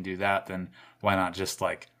if she can do that, then why not just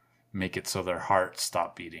like make it so their hearts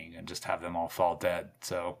stop beating and just have them all fall dead?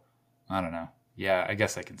 So I don't know. Yeah, I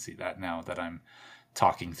guess I can see that now that I'm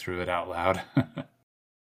talking through it out loud.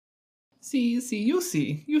 You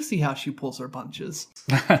see how she pulls her punches.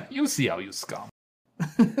 You see how you scum.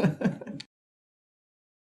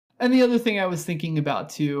 And the other thing I was thinking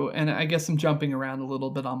about too, and I guess I'm jumping around a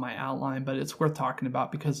little bit on my outline, but it's worth talking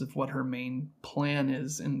about because of what her main plan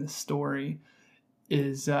is in this story,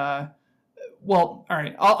 is, well, all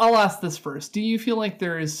right, I'll ask this first. Do you feel like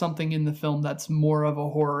there is something in the film that's more of a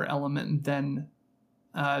horror element than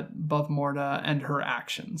Bavmorda and her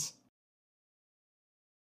actions?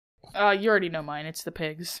 You already know mine. It's the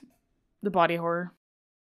pigs. The body horror.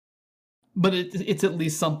 But it's at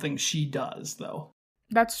least something she does, though.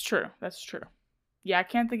 That's true. Yeah, I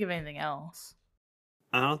can't think of anything else.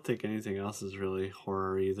 I don't think anything else is really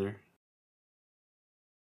horror either.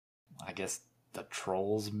 I guess the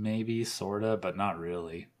trolls maybe, sorta, but not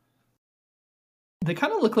really. They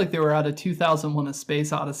kind of look like they were out of 2001: A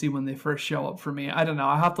Space Odyssey when they first show up for me. I don't know.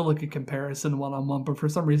 I have to look at comparison one-on-one, but for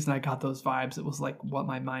some reason I got those vibes. It was like what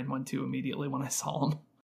my mind went to immediately when I saw them.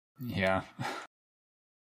 Yeah.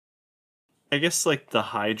 I guess like the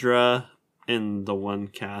Hydra in the one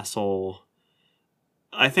castle,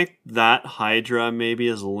 I think that Hydra maybe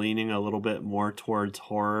is leaning a little bit more towards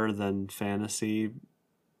horror than fantasy,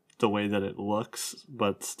 the way that it looks,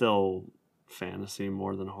 but still fantasy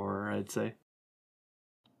more than horror, I'd say.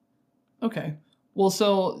 Okay. Well,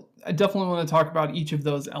 so I definitely want to talk about each of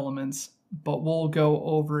those elements, but we'll go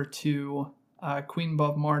over to Queen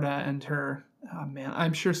Bavmorda and her... Oh, man,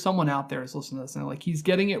 I'm sure someone out there is listening to this and they're like, he's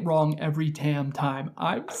getting it wrong every damn time.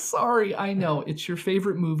 I'm sorry. I know. It's your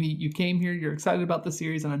favorite movie. You came here. You're excited about the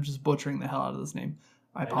series, and I'm just butchering the hell out of this name.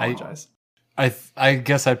 I apologize. I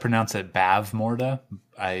guess I pronounce it Bavmorda.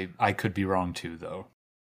 I could be wrong too, though.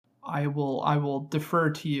 I will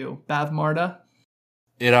defer to you. Bavmorda?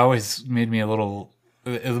 It always made me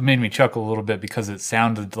it made me chuckle a little bit because it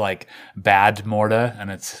sounded like Bad Morda,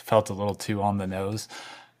 and it felt a little too on the nose.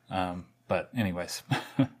 But anyways,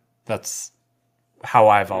 that's how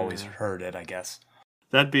I've always heard it, I guess.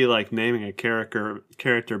 That'd be like naming a character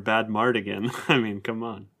Bad Mardigan. I mean, come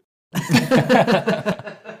on.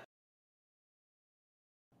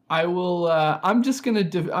 I will. I'm just gonna.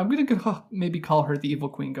 I'm gonna maybe call her the Evil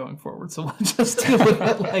Queen going forward. So we'll just deal with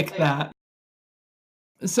it like that.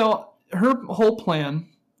 So her whole plan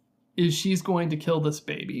is she's going to kill this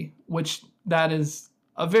baby, which that is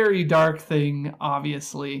a very dark thing,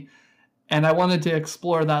 obviously. And I wanted to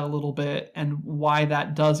explore that a little bit and why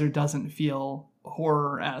that does or doesn't feel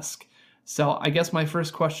horror-esque. So I guess my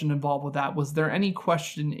first question involved with that, was there any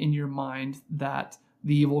question in your mind that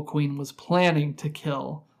the Evil Queen was planning to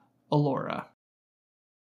kill Allura?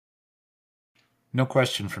 No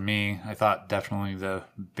question for me. I thought definitely the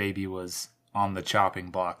baby was on the chopping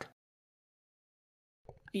block.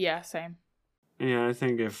 Yeah, same. Yeah, I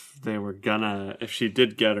think if she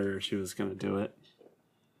did get her, she was gonna do it.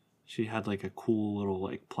 She had like a cool little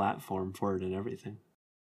like platform for it and everything.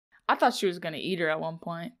 I thought she was gonna eat her at one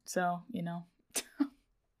point, so you know,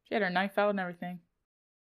 she had her knife out and everything.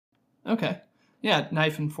 Okay, yeah,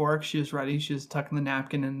 knife and fork. She was ready. She was tucking the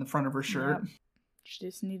napkin in the front of her shirt. Yep. She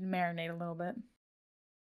just needed to marinate a little bit.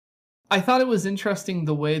 I thought it was interesting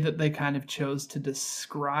the way that they kind of chose to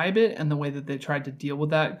describe it and the way that they tried to deal with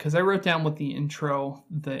that, because I wrote down what the intro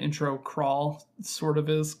crawl sort of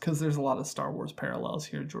is, because there's a lot of Star Wars parallels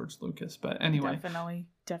here, George Lucas. But anyway. Definitely.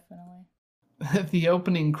 the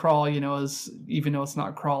opening crawl, is, even though it's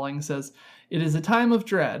not crawling, says, "It is a time of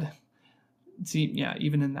dread." See, yeah,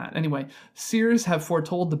 even in that. Anyway, seers have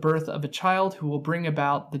foretold the birth of a child who will bring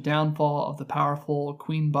about the downfall of the powerful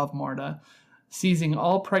Queen Bovmarda. Seizing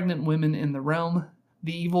all pregnant women in the realm,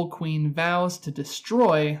 the evil queen vows to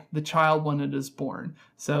destroy the child when it is born.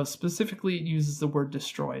 So specifically it uses the word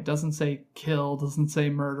destroy. It doesn't say kill, doesn't say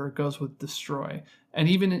murder, it goes with destroy. And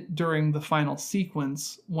even during the final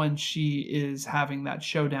sequence, when she is having that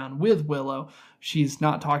showdown with Willow, she's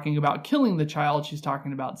not talking about killing the child, she's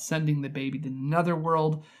talking about sending the baby to the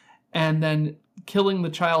netherworld. And then killing the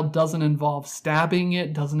child doesn't involve stabbing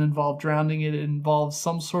it, doesn't involve drowning it, it involves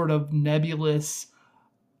some sort of nebulous,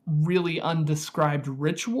 really undescribed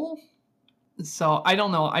ritual. So I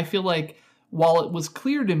don't know, I feel like while it was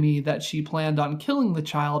clear to me that she planned on killing the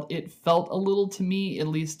child, it felt a little to me, at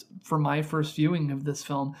least for my first viewing of this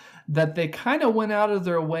film, that they kind of went out of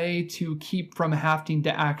their way to keep from having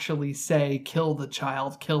to actually say, kill the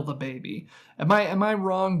child, kill the baby. Am I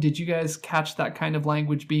wrong? Did you guys catch that kind of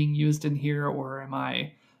language being used in here, or am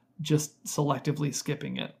I just selectively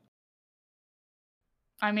skipping it?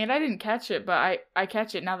 I mean, I didn't catch it, but I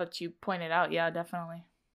catch it now that you point it out. Yeah, definitely.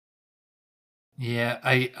 Yeah,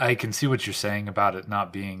 I can see what you're saying about it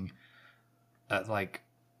not being like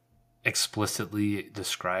explicitly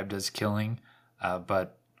described as killing,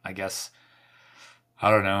 but I guess, I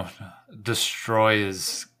don't know, destroy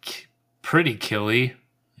is pretty killy.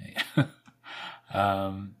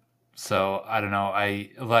 So I don't know.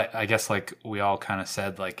 I guess like we all kind of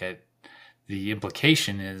said, like the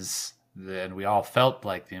implication is that, and we all felt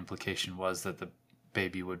like the implication was that the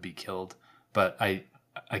baby would be killed, but I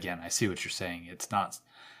see what you're saying. It's not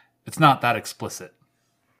that explicit.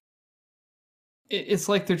 It's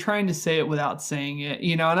like they're trying to say it without saying it,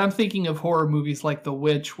 and I'm thinking of horror movies like The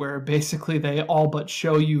Witch, where basically they all but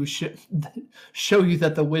show you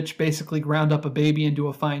that the witch basically ground up a baby into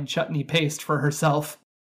a fine chutney paste for herself.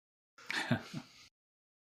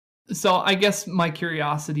 So I guess my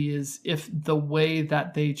curiosity is if the way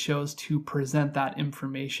that they chose to present that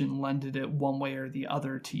information lended it one way or the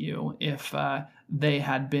other to you. If they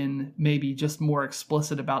had been maybe just more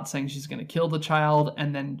explicit about saying she's going to kill the child,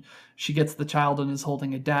 and then she gets the child and is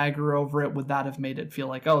holding a dagger over it, would that have made it feel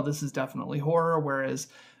like, oh, this is definitely horror? Whereas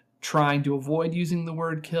trying to avoid using the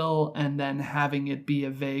word kill and then having it be a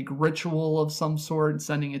vague ritual of some sort,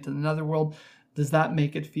 sending it to the netherworld, does that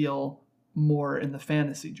make it feel more in the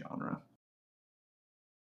fantasy genre?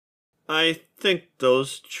 I think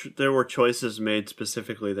there were choices made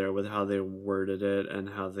specifically there with how they worded it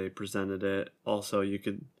and how they presented it. Also, you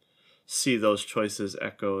could see those choices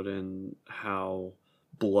echoed in how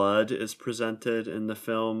blood is presented in the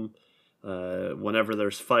film. Whenever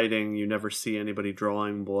there's fighting, you never see anybody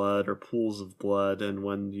drawing blood or pools of blood, and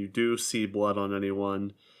when you do see blood on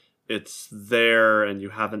anyone, it's there and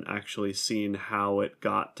you haven't actually seen how it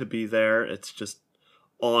got to be there. It's just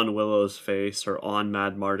on Willow's face or on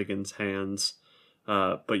Mad Mardigan's hands,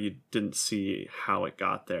 but you didn't see how it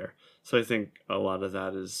got there. So I think a lot of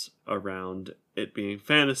that is around it being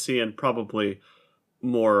fantasy, and probably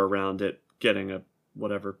more around it getting a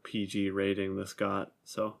whatever PG rating this got.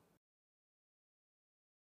 So,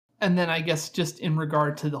 and then I guess just in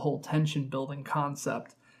regard to the whole tension building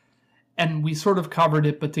concept, and we sort of covered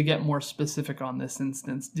it, but to get more specific on this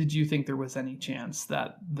instance, did you think there was any chance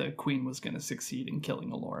that the queen was going to succeed in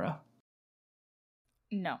killing Alora?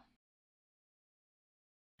 No.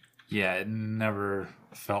 Yeah, it never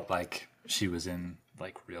felt like she was in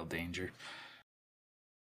like real danger.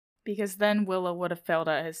 Because then Willow would have failed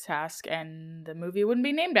at his task and the movie wouldn't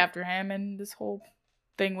be named after him, and this whole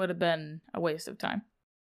thing would have been a waste of time.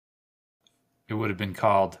 It would have been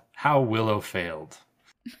called How Willow Failed.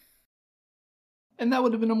 And that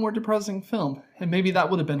would have been a more depressing film. And maybe that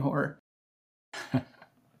would have been horror.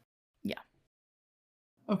 Yeah.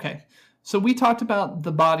 Okay. So we talked about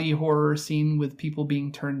the body horror scene with people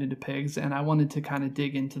being turned into pigs, and I wanted to kind of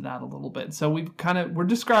dig into that a little bit. So we're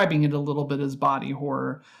describing it a little bit as body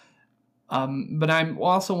horror. But I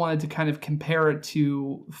also wanted to kind of compare it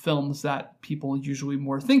to films that people usually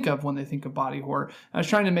more think of when they think of body horror. I was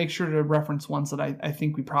trying to make sure to reference ones that I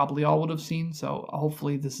think we probably all would have seen, so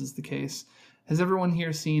hopefully this is the case. Has everyone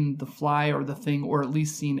here seen The Fly or The Thing, or at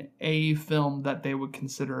least seen a film that they would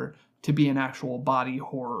consider to be an actual body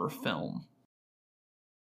horror film?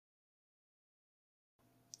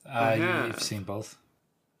 You've seen both?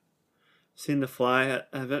 Seen The Fly.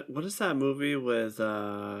 What is that movie with,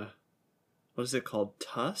 what is it called?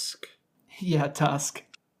 Tusk? Yeah, Tusk.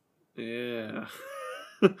 Yeah.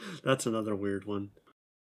 That's another weird one.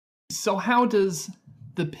 So how does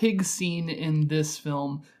the pig scene in this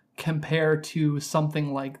film compare to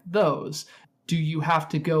something like those? Do you have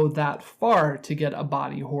to go that far to get a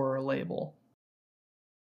body horror label?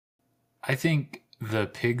 I think the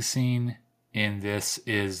pig scene in this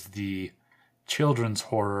is the children's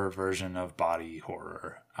horror version of body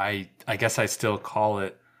horror. I guess I still call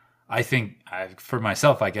it, for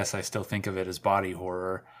myself, I guess I still think of it as body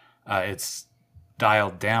horror. It's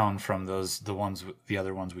dialed down from the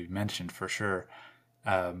other ones we've mentioned for sure.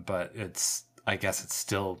 But I guess it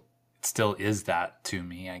still is that to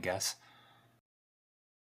me, I guess.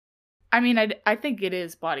 I mean, I think it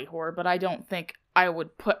is body horror, but I don't think I would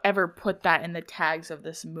ever put that in the tags of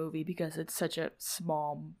this movie because it's such a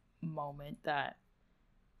small moment that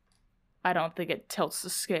I don't think it tilts the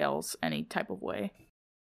scales any type of way.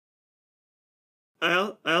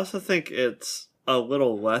 I also think it's a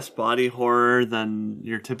little less body horror than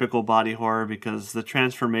your typical body horror because the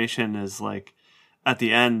transformation is like, at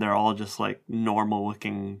the end, they're all just like normal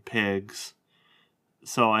looking pigs.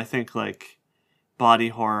 So I think like body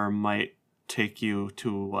horror might take you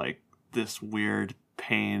to like this weird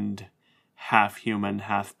pained half human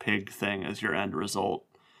half pig thing as your end result,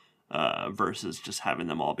 versus just having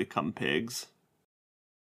them all become pigs.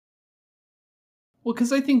 Well,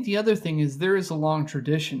 because I think the other thing is there is a long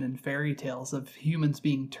tradition in fairy tales of humans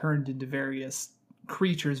being turned into various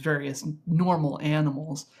creatures, various normal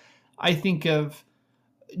animals. I think of,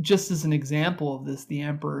 just as an example of this, The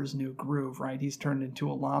Emperor's New Groove, right? He's turned into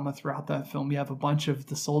a llama throughout that film. You have a bunch of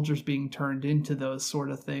the soldiers being turned into those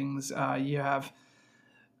sort of things.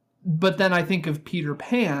 But then I think of Peter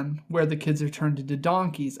Pan, where the kids are turned into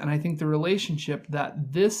donkeys, and I think the relationship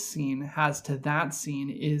that this scene has to that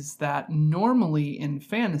scene is that normally in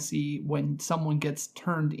fantasy, when someone gets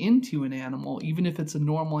turned into an animal, even if it's a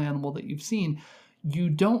normal animal that you've seen, you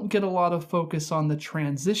don't get a lot of focus on the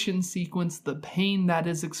transition sequence, the pain that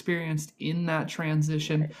is experienced in that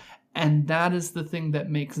transition, and that is the thing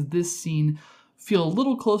that makes this scene feel a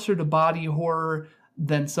little closer to body horror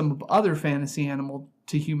than some of other fantasy animal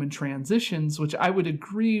to human transitions, which I would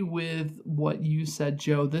agree with what you said,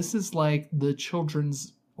 Joe. This is like the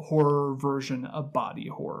children's horror version of body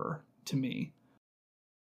horror to me.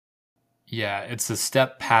 Yeah, it's a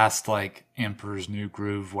step past like Emperor's New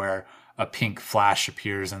Groove where a pink flash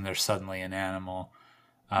appears and there's suddenly an animal.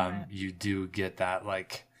 Right. You do get that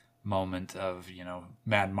like moment of,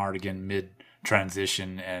 Mad Mardigan mid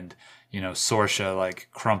transition and, Sorsha like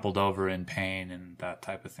crumpled over in pain and that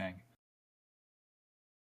type of thing.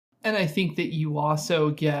 And I think that you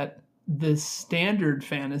also get this standard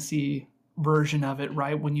fantasy version of it,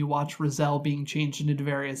 right? When you watch Rizal being changed into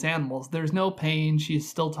various animals, there's no pain. She's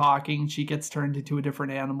still talking. She gets turned into a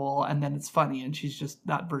different animal, and then it's funny, and she's just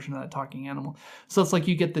that version of that talking animal. So it's like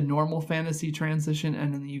you get the normal fantasy transition,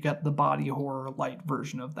 and then you get the body horror light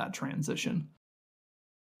version of that transition.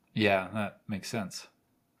 Yeah, that makes sense.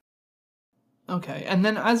 Okay, and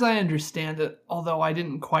then as I understand it, although I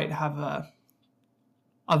didn't quite have a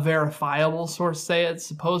verifiable source say it,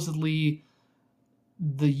 supposedly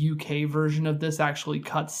the UK version of this actually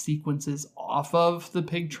cuts sequences off of the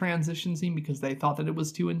pig transition scene because they thought that it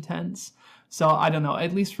was too intense. So I don't know,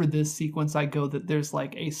 at least for this sequence, I go that there's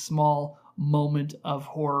like a small moment of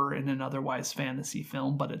horror in an otherwise fantasy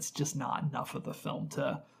film, but it's just not enough of the film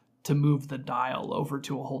to move the dial over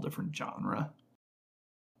to a whole different genre.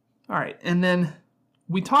 All right, and then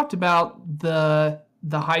we talked about the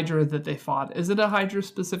Hydra that they fought. Is it a Hydra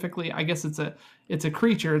specifically? I guess it's a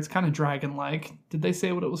creature. It's kind of dragon-like. Did they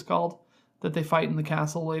say what it was called that they fight in the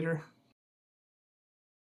castle later?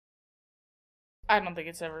 I don't think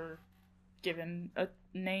it's ever given a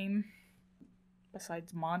name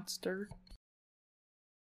besides monster.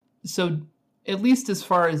 So, at least as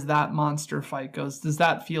far as that monster fight goes, does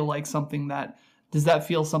that feel something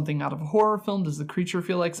out of a horror film? Does the creature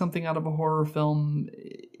feel like something out of a horror film?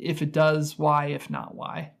 If it does, why? If not,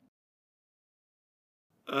 why?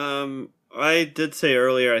 I did say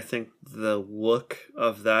earlier, I think the look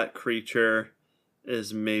of that creature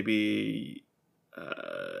is maybe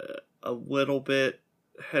a little bit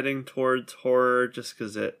heading towards horror, just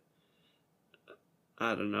because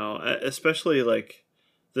I don't know, especially like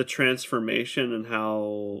the transformation and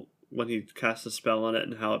how when he casts a spell on it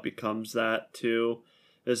and how it becomes that too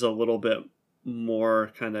is a little bit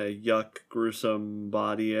more kind of yuck, gruesome,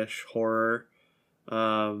 body-ish horror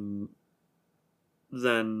than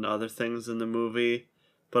other things in the movie.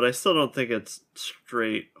 But I still don't think it's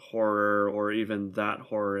straight horror or even that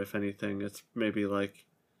horror. If anything, it's maybe like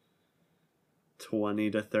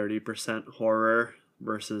 20 to 30% horror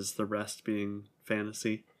versus the rest being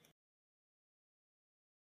fantasy.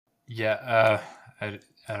 Yeah,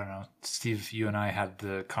 I don't know, Steve, you and I had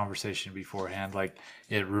the conversation beforehand. Like,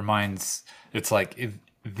 it's like, if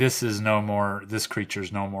this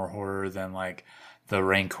creature's no more horror than like the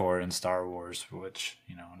Rancor in Star Wars, which,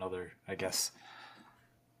 another, I guess,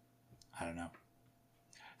 I don't know,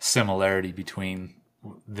 similarity between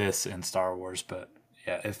this and Star Wars, but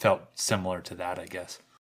yeah, it felt similar to that, I guess.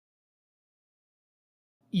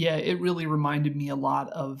 Yeah, it really reminded me a lot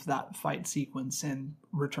of that fight sequence in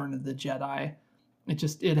Return of the Jedi.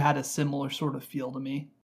 It had a similar sort of feel to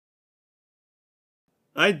me.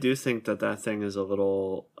 I do think that thing is a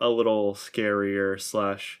little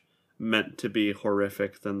scarier / meant to be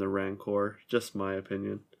horrific than the Rancor. Just my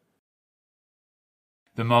opinion.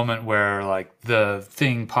 The moment where like the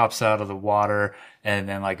thing pops out of the water and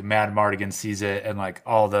then like Mad Mardigan sees it and like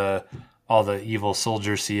all the evil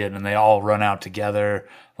soldiers see it and they all run out together.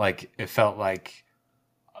 Like, it felt like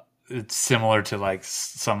it's similar to like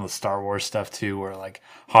some of the Star Wars stuff too, where like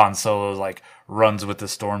Han Solo like runs with the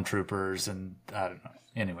stormtroopers, and I don't know.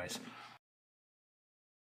 Anyways.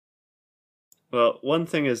 Well, one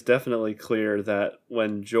thing is definitely clear, that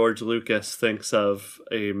when George Lucas thinks of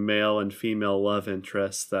a male and female love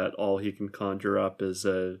interest, that all he can conjure up is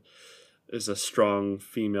a strong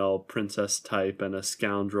female princess type and a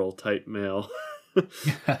scoundrel type male.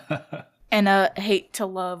 And a hate to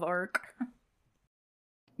love arc.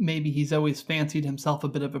 Maybe he's always fancied himself a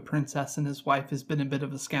bit of a princess and his wife has been a bit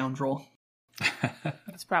of a scoundrel.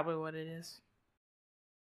 That's probably what it is.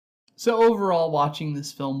 So overall, watching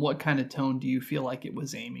this film, what kind of tone do you feel like it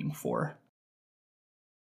was aiming for?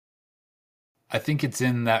 I think it's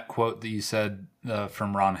in that quote that you said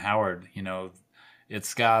from Ron Howard.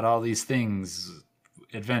 It's got all these things,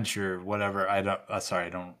 adventure, whatever. I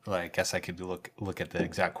guess I could look at the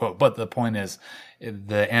exact quote, but the point is,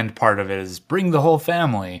 the end part of it is bring the whole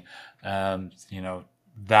family.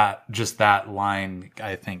 That line,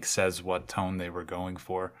 I think, says what tone they were going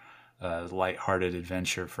for. Lighthearted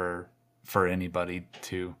adventure for anybody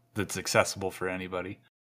that's accessible for anybody.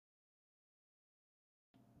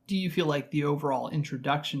 Do you feel like the overall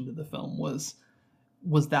introduction to the film was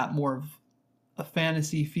that more of a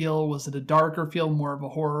fantasy feel? Was it a darker feel, more of a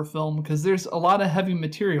horror film? Because there's a lot of heavy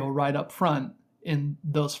material right up front in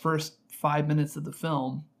those first 5 minutes of the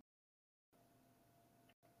film.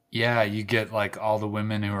 Yeah, you get like all the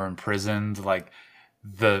women who are imprisoned, like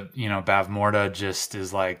Bav Morda just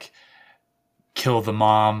is like, kill the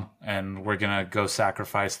mom and we're gonna go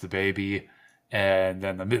sacrifice the baby, and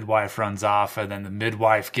then the midwife runs off and then the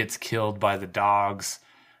midwife gets killed by the dogs.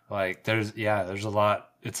 Like, there's a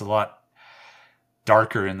lot. It's a lot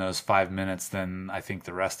darker in those 5 minutes than I think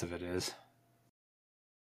the rest of it is.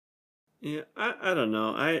 Yeah, I don't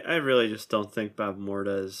know. I really just don't think Bav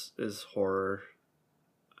Morda is horror.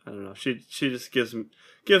 I don't know. She just gives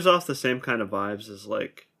off the same kind of vibes as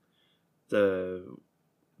like the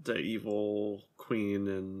evil queen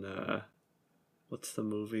in what's the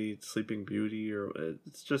movie, Sleeping Beauty, or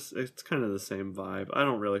it's kind of the same vibe. I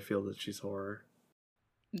don't really feel that she's horror.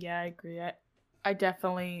 Yeah, I agree.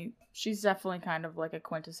 She's definitely kind of like a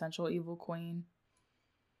quintessential evil queen.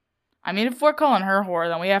 I mean, if we're calling her horror,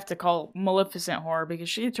 then we have to call Maleficent horror, because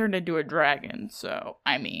she turned into a dragon. So,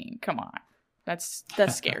 I mean, come on. That's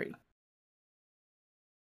scary.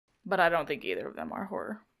 But I don't think either of them are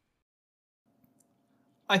horror.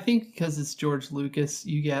 I think because it's George Lucas,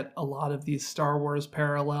 you get a lot of these Star Wars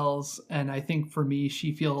parallels, and I think for me,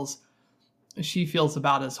 she feels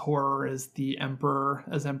about as horror as Emperor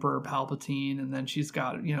Palpatine, and then she's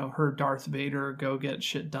got, her Darth Vader go get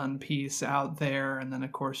shit done piece out there, and then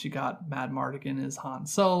of course you got Mad Mardigan as Han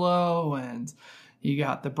Solo, and you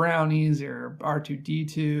got the brownies, your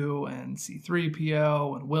R2-D2 and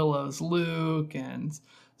C-3PO, and Willow's Luke, and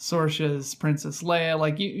Sorcia's Princess Leia.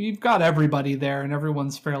 Like, you've got everybody there, and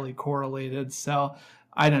everyone's fairly correlated. So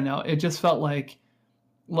I don't know. It just felt like,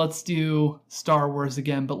 let's do Star Wars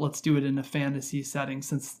again, but let's do it in a fantasy setting,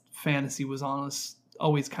 since fantasy was always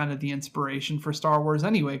kind of the inspiration for Star Wars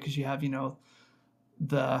anyway, because you have,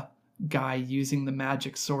 the guy using the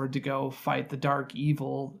magic sword to go fight the dark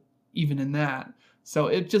evil, even in that. So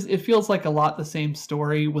it feels like a lot the same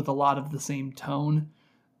story with a lot of the same tone.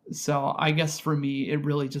 So I guess for me, it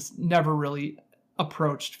really just never really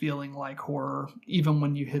approached feeling like horror, even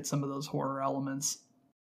when you hit some of those horror elements.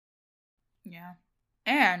 Yeah.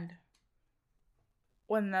 And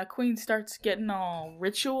when the queen starts getting all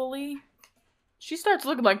ritually, she starts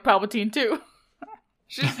looking like Palpatine too.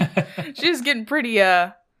 she's getting pretty,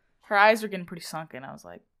 her eyes are getting pretty sunken. I was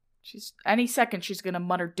like, any second she's gonna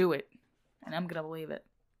mutter, "Do it," and I'm gonna believe it.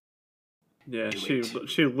 Yeah,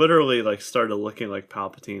 she literally like started looking like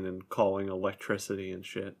Palpatine and calling electricity and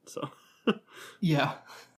shit. So Yeah.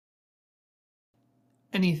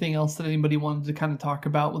 Anything else that anybody wanted to kind of talk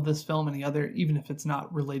about with this film? Any other, even if it's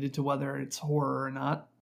not related to whether it's horror or not?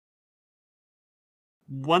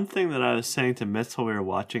 One thing that I was saying to Mitz while we were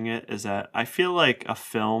watching it is that I feel like a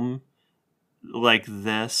film like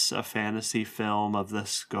this, a fantasy film of this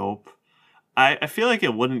scope, I feel like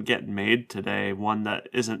it wouldn't get made today, one that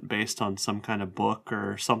isn't based on some kind of book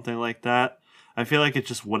or something like that. I feel like it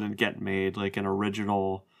just wouldn't get made, like an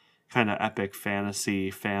original kind of epic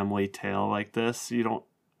fantasy family tale like this. I don't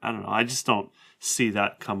know, I just don't see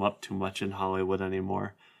that come up too much in Hollywood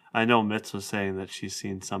anymore. I know Mitz was saying that she's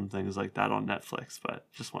seen some things like that on Netflix, but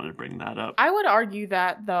just wanted to bring that up. I would argue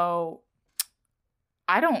that, though,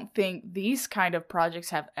 I don't think these kind of projects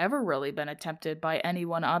have ever really been attempted by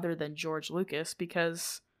anyone other than George Lucas,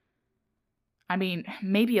 because, I mean,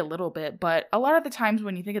 maybe a little bit, but a lot of the times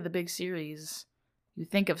when you think of the big series, you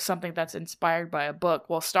think of something that's inspired by a book.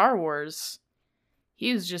 Well, Star Wars,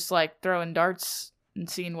 he was just like throwing darts and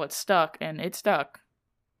seeing what stuck, and it stuck.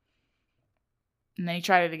 And then he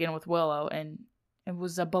tried it again with Willow, and it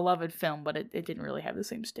was a beloved film, but it didn't really have the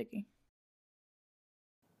same sticking.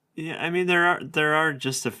 Yeah, I mean, there are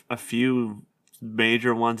just a few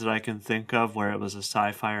major ones that I can think of where it was a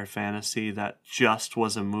sci-fi or fantasy that just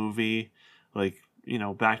was a movie, like,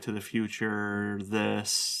 Back to the Future,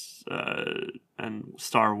 this, and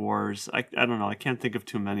Star Wars. I don't know. I can't think of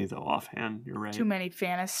too many, though, offhand. You're right. Too many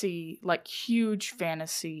fantasy, like huge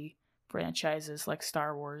fantasy franchises like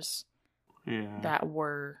Star Wars. Yeah. That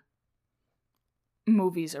were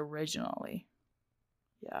movies originally.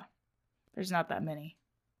 Yeah. There's not that many.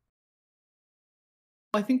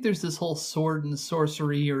 I think there's this whole sword and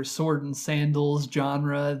sorcery or sword and sandals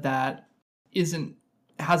genre that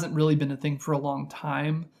hasn't really been a thing for a long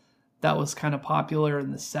time. That was kind of popular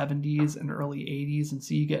in the 70s and early 80s, and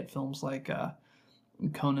so you get films like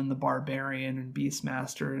Conan the Barbarian and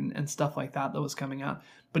Beastmaster and stuff like that was coming out.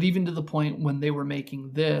 But even to the point when they were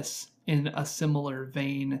making this in a similar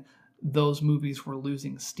vein, those movies were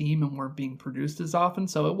losing steam and weren't being produced as often,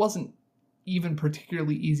 so it wasn't even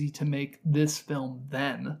particularly easy to make this film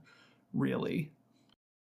then, really.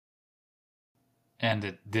 And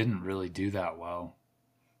it didn't really do that well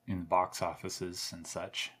in the box offices and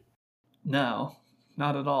such. No,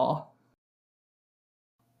 not at all.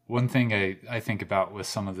 One thing I think about with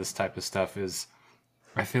some of this type of stuff is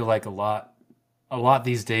I feel like a lot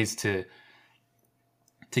these days to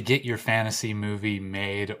get your fantasy movie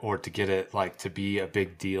made or to get it like to be a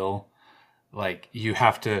big deal, like you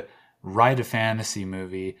have to write a fantasy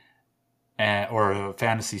movie or a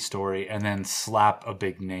fantasy story and then slap a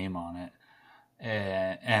big name on it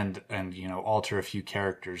and alter a few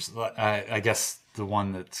characters. I guess the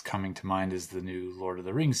one that's coming to mind is the new Lord of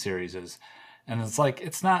the Rings series and it's like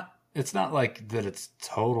it's not like that it's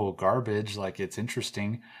total garbage, like it's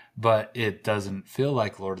interesting, but it doesn't feel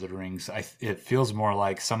like Lord of the Rings. It feels more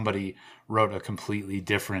like somebody wrote a completely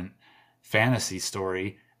different fantasy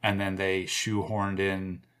story and then they shoehorned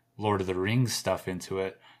in Lord of the Rings stuff into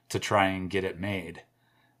it to try and get it made.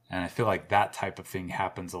 And I feel like that type of thing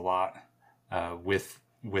happens a lot with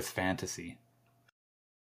fantasy.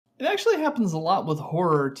 It actually happens a lot with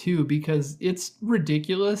horror too, because it's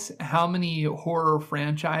ridiculous how many horror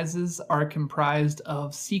franchises are comprised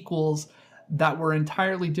of sequels that were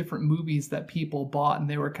entirely different movies that people bought, and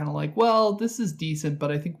they were kind of like, well, this is decent,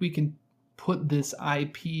 but I think we can put this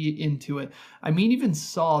IP into it. I mean, even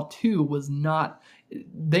Saw 2 was not...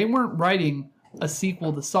 They weren't writing a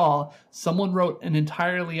sequel to Saw. Someone wrote an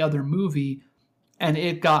entirely other movie, and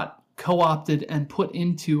it got co-opted and put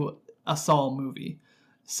into a Saw movie.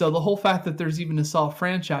 So the whole fact that there's even a Saw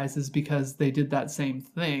franchise is because they did that same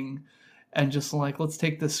thing and just like, let's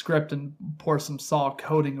take this script and pour some Saw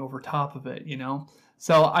coding over top of it,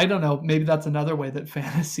 So I don't know, maybe that's another way that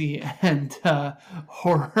fantasy and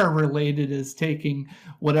horror related is taking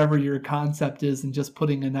whatever your concept is and just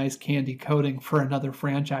putting a nice candy coating for another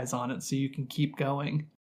franchise on it so you can keep going.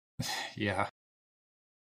 Yeah.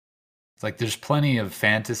 It's like there's plenty of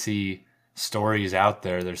fantasy stories out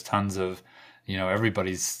there. There's tons of,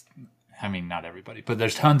 everybody's, I mean, not everybody, but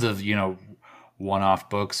there's tons of, one-off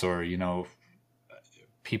books or,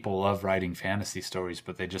 people love writing fantasy stories,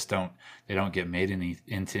 but they don't get made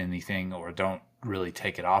into anything or don't really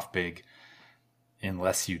take it off big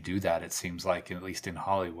unless you do that, it seems like, at least in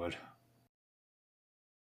Hollywood.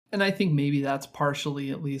 And I think maybe that's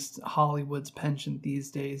partially at least Hollywood's penchant these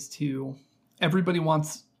days too. Everybody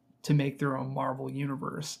wants to make their own Marvel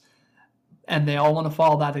universe. And they all want to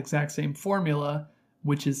follow that exact same formula,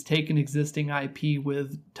 which is take an existing IP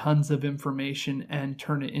with tons of information and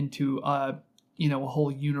turn it into a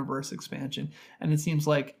whole universe expansion. And it seems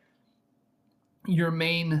like your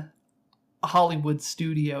main Hollywood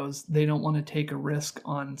studios, they don't want to take a risk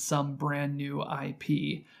on some brand new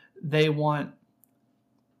IP. They want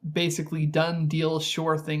basically done deals,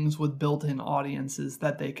 sure things with built-in audiences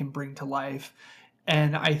that they can bring to life.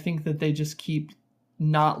 And I think that they just keep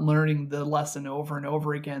not learning the lesson over and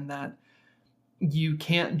over again that you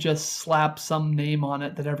can't just slap some name on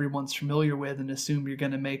it that everyone's familiar with and assume you're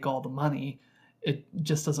going to make all the money. It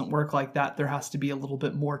just doesn't work like that. There has to be a little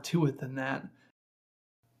bit more to it than that.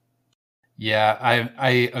 Yeah,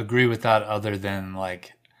 I agree with that, other than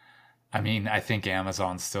like, I mean, I think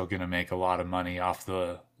Amazon's still going to make a lot of money off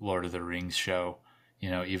the Lord of the Rings show, you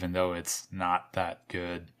know, even though it's not that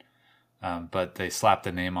good. But they slapped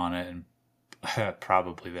a name on it, and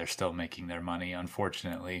probably they're still making their money,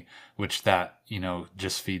 unfortunately, which that, you know,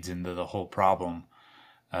 just feeds into the whole problem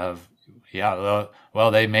of, yeah, well,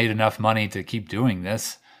 they made enough money to keep doing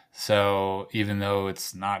this. So even though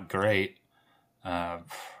it's not great, I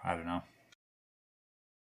don't know.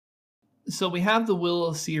 So we have the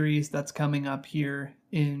Willow series that's coming up here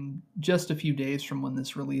in just a few days from when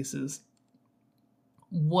this releases.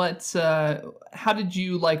 How did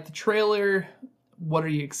you like the trailer? What are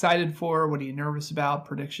you excited for? What are you nervous about?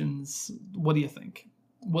 Predictions? What do you think?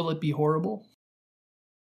 Will it be horrible?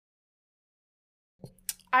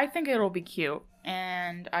 I think it'll be cute,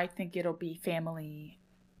 and I think it'll be family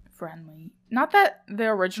friendly. Not that the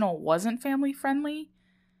original wasn't family friendly.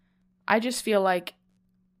 I just feel like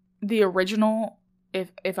the original,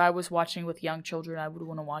 if I was watching with young children, I would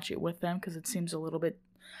want to watch it with them because it seems a little bit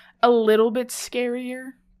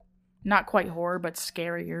scarier. Not quite horror, but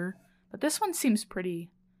scarier. But this one seems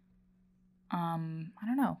pretty, I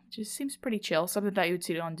don't know, just seems pretty chill. Something that you would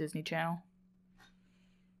see on Disney Channel.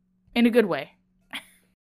 In a good way.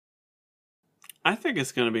 I think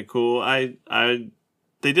it's going to be cool. They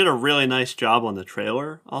did a really nice job on the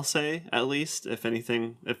trailer, I'll say, at least, if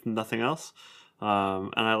nothing else.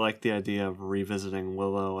 And I like the idea of revisiting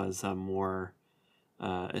Willow as a more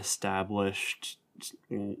established,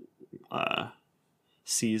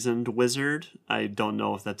 seasoned wizard. I don't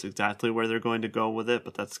know if that's exactly where they're going to go with it,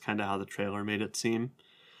 but that's kind of how the trailer made it seem.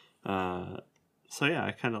 So yeah,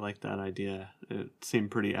 I kind of like that idea. It seemed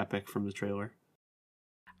pretty epic from the trailer.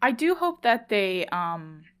 I do hope that they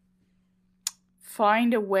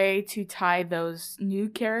find a way to tie those new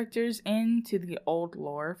characters into the old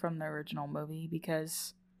lore from the original movie,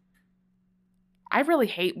 because I really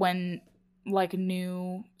hate when like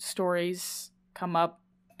new stories come up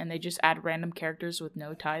and they just add random characters with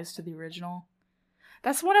no ties to the original.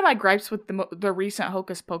 That's one of my gripes with the recent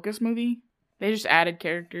Hocus Pocus movie. They just added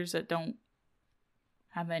characters that don't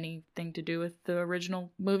have anything to do with the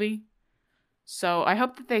original movie. So I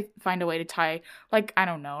hope that they find a way to tie, like, I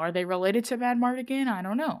don't know, are they related to Mad Mardigan? I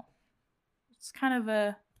don't know. It's kind of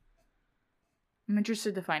I'm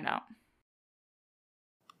interested to find out.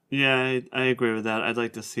 Yeah, I agree with that. I'd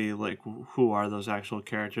like to see, like, who are those actual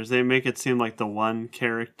characters. They make it seem like the one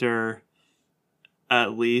character,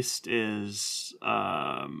 at least, is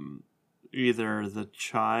either the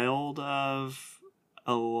child of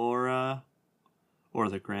Elora or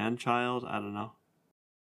the grandchild. I don't know.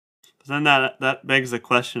 But then that begs the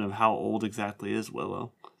question of how old exactly is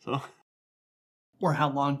Willow. So, or how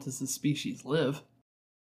long does the species live?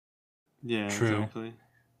 Yeah, True. Exactly.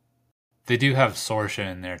 They do have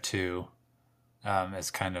Sorsha in there too, as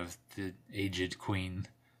kind of the aged queen,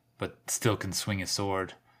 but still can swing a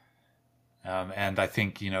sword. And I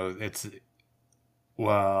think, you know, I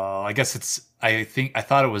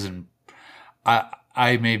thought it was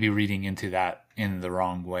I may be reading into that in the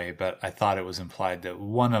wrong way, but I thought it was implied that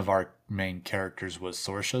one of our main characters was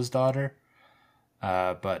Sorsha's daughter.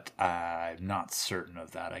 But I'm not certain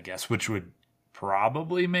of that, I guess, which would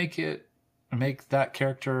probably make that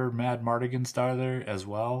character Mad Mardigan's daughter as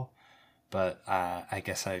well. But I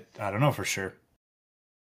guess I don't know for sure.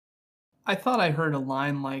 I thought I heard a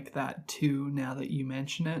line like that too, now that you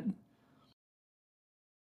mention it.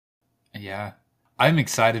 Yeah. I'm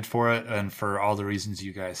excited for it, and for all the reasons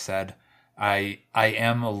you guys said. I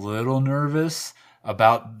am a little nervous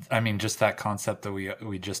about, I mean, just that concept that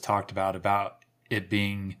we just talked about it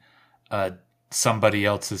being somebody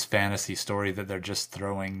else's fantasy story that they're just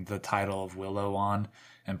throwing the title of Willow on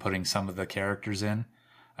and putting some of the characters in.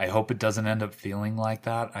 I hope it doesn't end up feeling like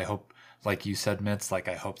that. I hope, like you said, Mitz, like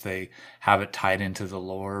I hope they have it tied into the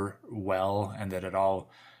lore well, and that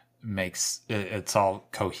it's all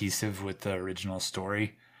cohesive with the original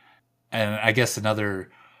story. And I guess another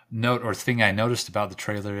note or thing I noticed about the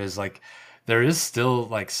trailer is like there is still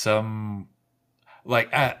like some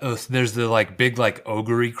like there's the like big like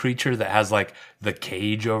ogre creature that has like the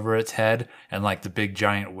cage over its head and like the big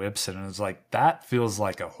giant whips, and it's like that feels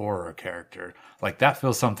like a horror character. Like that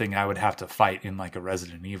feels something I would have to fight in like a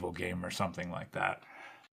Resident Evil game or something like that.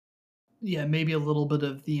 Yeah, maybe a little bit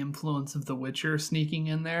of the influence of The Witcher sneaking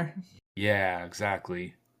in there. Yeah,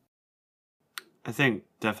 exactly. I think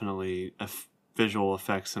definitely visual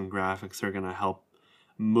effects and graphics are going to help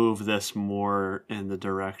move this more in the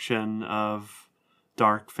direction of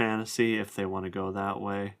dark fantasy if they want to go that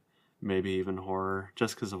way. Maybe even horror,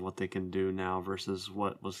 just because of what they can do now versus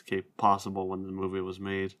what was possible when the movie was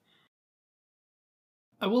made.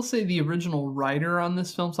 I will say the original writer on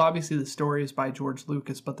this film, so obviously the story is by George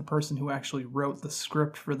Lucas, but the person who actually wrote the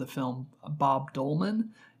script for the film, Bob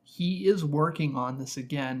Dolman, he is working on this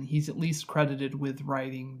again. He's at least credited with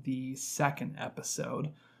writing the second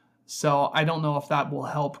episode. So I don't know if that will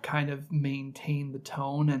help kind of maintain the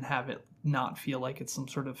tone and have it not feel like it's some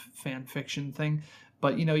sort of fan fiction thing.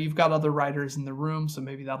 But, you know, you've got other writers in the room, so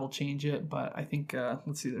maybe that'll change it. But I think,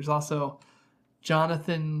 let's see, there's also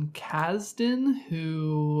Jonathan Kasdan,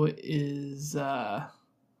 who is,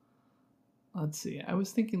 let's see, I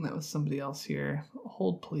was thinking that was somebody else here.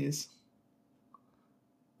 Hold, please.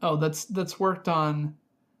 Oh, that's worked on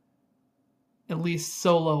at least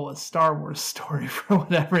Solo, a Star Wars story, for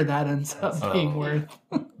whatever that ends up being worth.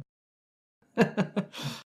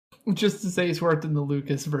 Just to say he's worked in the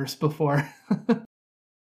Lucasverse before.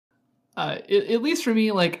 At least for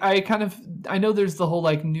me, like, I know there's the whole,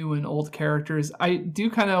 like, new and old characters. I do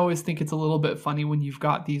kind of always think it's a little bit funny when you've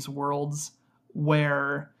got these worlds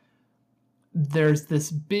where there's this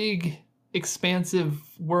big, expansive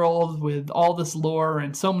world with all this lore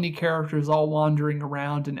and so many characters all wandering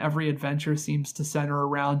around, and every adventure seems to center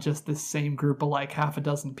around just this same group of, like, half a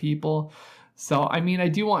dozen people. So, I mean, I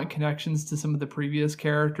do want connections to some of the previous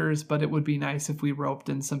characters, but it would be nice if we roped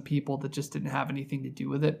in some people that just didn't have anything to do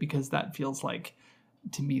with it, because that feels like,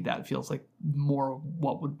 to me, that feels like more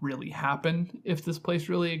what would really happen if this place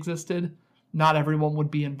really existed. Not everyone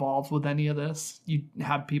would be involved with any of this. You'd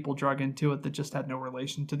have people drug into it that just had no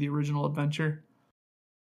relation to the original adventure.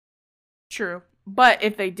 True. But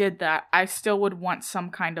if they did that, I still would want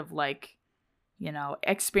some kind of, like, you know,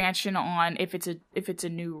 expansion on if it's a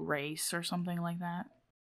new race or something like that.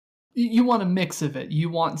 You want a mix of it. You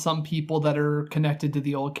want some people that are connected to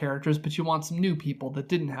the old characters, but you want some new people that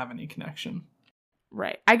didn't have any connection.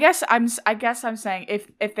 Right. I guess I'm saying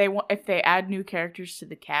if they add new characters to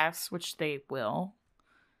the cast, which they will,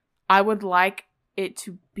 I would like it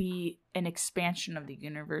to be an expansion of the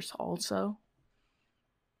universe also.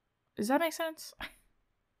 Does that make sense?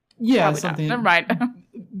 Yeah, Probably something. Not. Never mind.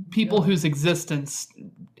 People whose existence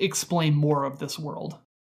explain more of this world.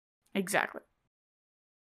 Exactly.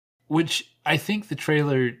 Which I think the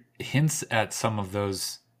trailer hints at some of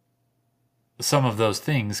those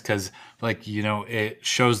things, because, like, you know, it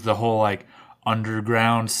shows the whole, like,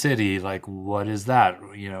 underground city. Like, what is that?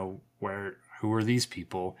 You know, who are these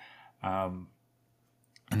people? And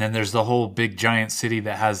then there's the whole big giant city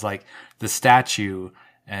that has, like, the statue,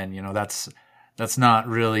 and, you know, that's not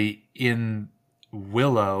really in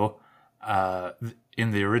Willow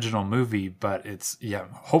in the original movie, but it's, yeah,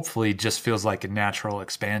 hopefully just feels like a natural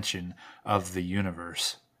expansion of the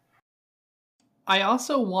universe. I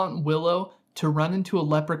also want Willow to run into a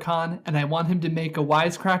leprechaun, and I want him to make a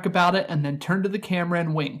wisecrack about it and then turn to the camera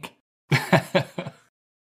and wink. It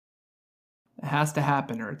has to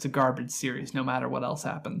happen, or it's a garbage series no matter what else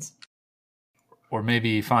happens. Or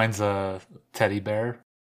maybe he finds a teddy bear.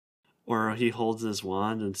 Or he holds his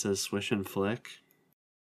wand and says swish and flick.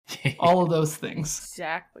 All of those things.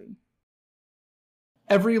 Exactly.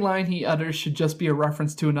 Every line he utters should just be a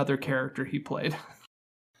reference to another character he played.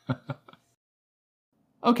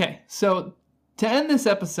 Okay, so to end this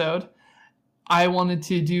episode, I wanted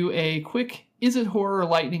to do a quick Is It Horror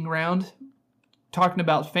lightning round talking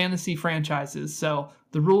about fantasy franchises. So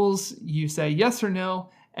the rules, you say yes or no,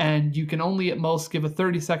 and you can only at most give a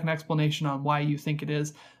 30-second explanation on why you think it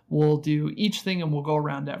is. We'll do each thing and we'll go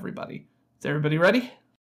around to everybody. Is everybody ready?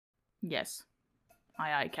 Yes.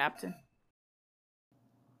 Aye, Captain.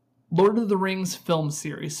 Lord of the Rings film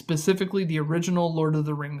series, specifically the original Lord of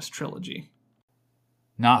the Rings trilogy.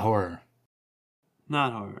 Not horror.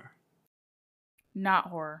 Not horror. Not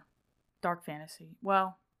horror. Dark fantasy.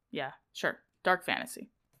 Well, yeah, sure. Dark fantasy.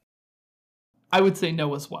 I would say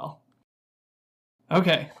no as well.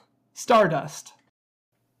 Okay. Stardust.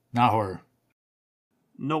 Not horror.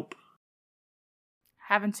 Nope.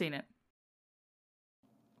 Haven't seen it.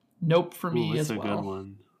 Nope for me it's as a well. good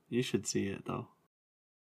one. You should see it, though.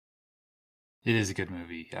 It is a good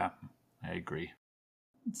movie, yeah. I agree.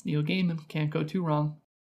 It's Neil Gaiman. Can't go too wrong.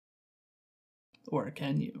 Or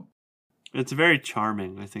can you? It's very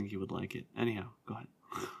charming. I think you would like it. Anyhow, go ahead.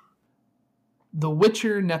 The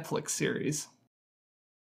Witcher Netflix series.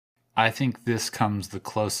 I think this comes the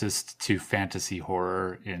closest to fantasy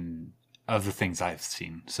horror of the things I've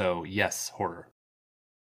seen. So yes, horror.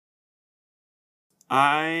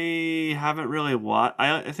 I haven't really watched.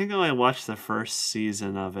 I think I only watched the first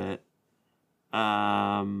season of it.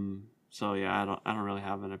 So yeah, I don't really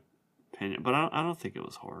have an opinion, but I don't think it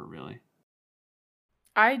was horror really.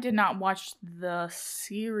 I did not watch the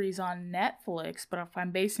series on Netflix, but if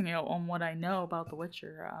I'm basing it on what I know about The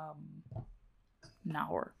Witcher, not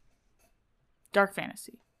horror. Dark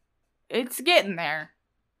fantasy. It's getting there.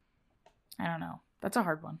 I don't know. That's a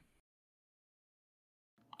hard one.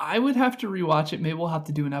 I would have to rewatch it. Maybe we'll have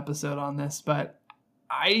to do an episode on this, but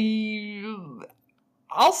I'll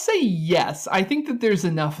say yes. I think that there's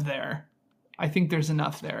enough there. I think there's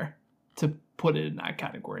enough there to put it in that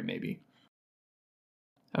category, maybe.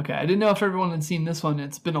 Okay, I didn't know if everyone had seen this one.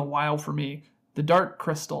 It's been a while for me. The Dark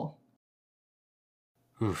Crystal.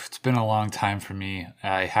 Oof, it's been a long time for me.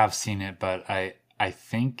 I have seen it, but I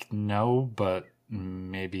think no, but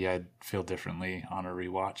maybe I'd feel differently on a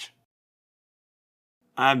rewatch.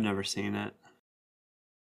 I've never seen it.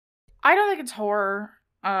 I don't think it's horror.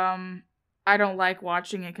 I don't like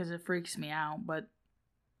watching it because it freaks me out, but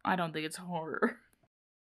I don't think it's horror.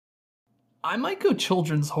 I might go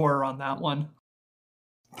children's horror on that one.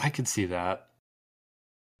 I could see that.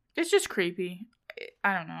 It's just creepy.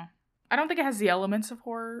 I don't know. I don't think it has the elements of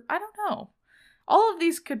horror. I don't know. All of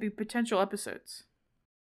these could be potential episodes.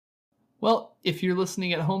 Well, if you're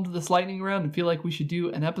listening at home to this lightning round and feel like we should do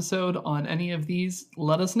an episode on any of these,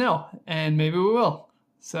 let us know, and maybe we will.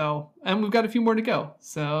 So, and we've got a few more to go.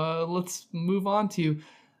 So let's move on to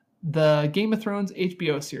the Game of Thrones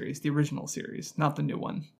HBO series, the original series, not the new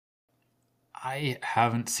one. I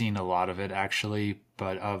haven't seen a lot of it, actually,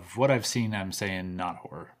 but of what I've seen, I'm saying not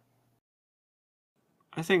horror.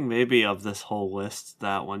 I think maybe of this whole list,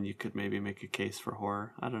 that one you could maybe make a case for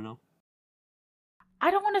horror. I don't know.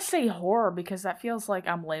 I don't want to say horror because that feels like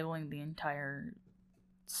I'm labeling the entire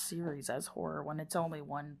series as horror when it's only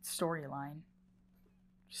one storyline.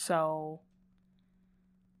 So,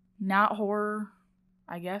 not horror,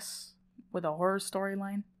 I guess, with a horror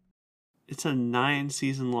storyline. It's a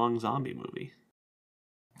 9-season-long zombie movie.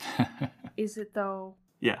 Is it though?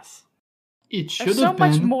 Yes. It should There's have so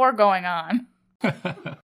been. much more going on.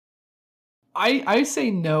 I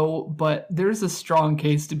say no, but there's a strong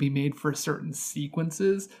case to be made for certain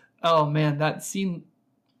sequences. Oh man, that scene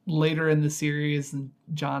later in the series and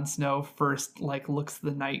Jon Snow first looks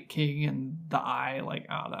the Night King in the eye,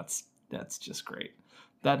 that's just great.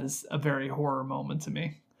 That is a very horror moment to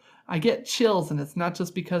me. I get chills, and it's not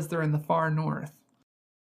just because they're in the far north.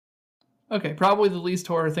 Okay, probably the least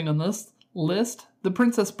horror thing on this list, The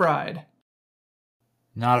Princess Bride.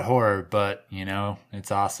 Not horror, but,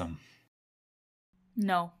 it's awesome.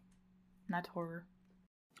 No, not horror.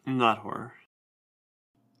 Not horror.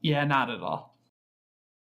 Yeah, not at all.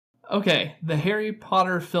 Okay, the Harry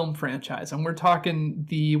Potter film franchise, and we're talking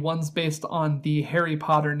the ones based on the Harry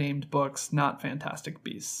Potter named books, not Fantastic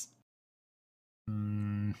Beasts.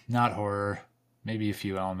 Not horror. Maybe a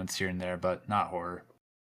few elements here and there, but not horror.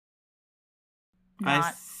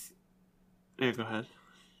 Not. Yeah, go ahead.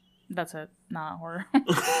 That's it. Not horror.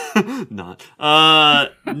 Not.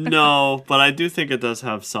 No, but I do think it does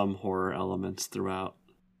have some horror elements throughout.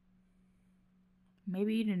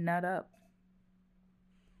 Maybe you didn't nut up.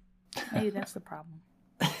 Maybe that's the problem.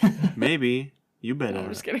 Maybe. You better I'm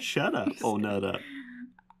just kidding. shut up. Oh, nut up.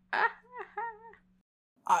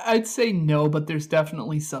 I'd say no, but there's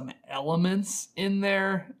definitely some elements in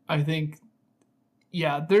there. I think,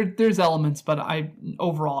 yeah, there's elements, but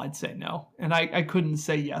overall I'd say no. And I couldn't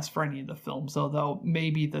say yes for any of the films, although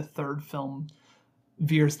maybe the third film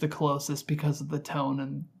veers the closest because of the tone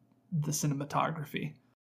and the cinematography.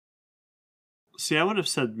 See, I would have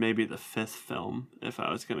said maybe the fifth film if I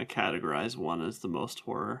was going to categorize one as the most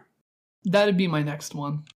horror. That'd be my next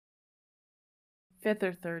one. Fifth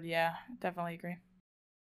or third, yeah. Definitely agree.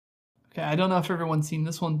 Okay, I don't know if everyone's seen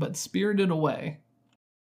this one, but Spirited Away.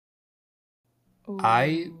 Ooh.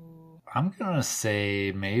 I'm gonna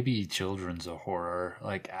say maybe children's a horror.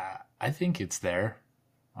 I think it's there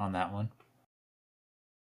on that one.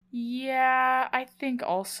 Yeah, I think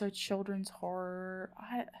also children's horror.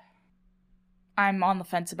 I'm on the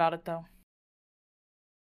fence about it though.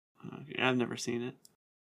 Okay, I've never seen it.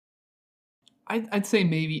 I'd say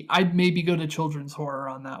maybe. I'd maybe go to children's horror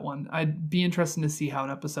on that one. I'd be interested to see how an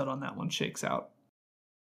episode on that one shakes out.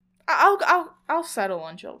 I'll settle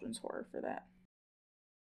on children's horror for that.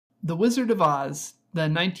 The Wizard of Oz, the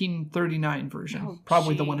 1939 version. Oh,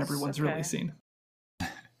 Probably the one jeez, everyone's okay. really seen.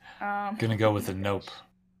 Gonna go with a nope.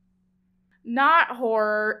 Not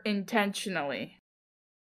horror intentionally.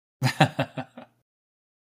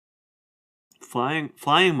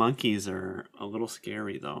 Flying monkeys are a little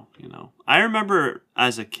scary, though, you know. I remember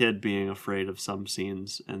as a kid being afraid of some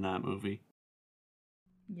scenes in that movie.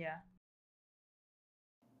 Yeah.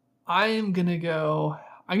 I'm gonna go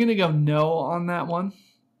no on that one.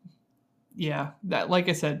 Yeah, that, like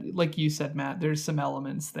I said, like you said, Matt, there's some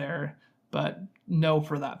elements there, but no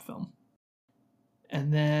for that film.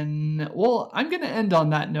 And then, well, I'm gonna end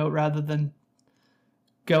on that note rather than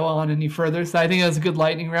go on any further. So I think that's a good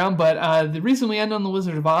lightning round. But the reason we end on The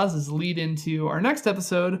Wizard of Oz is lead into our next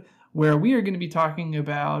episode, where we are going to be talking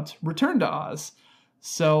about Return to Oz.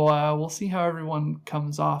 So we'll see how everyone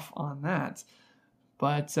comes off on that.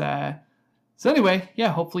 But so anyway, yeah,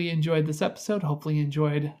 hopefully you enjoyed this episode. Hopefully you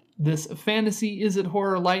enjoyed this fantasy Is It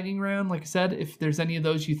Horror lightning round. Like I said, if there's any of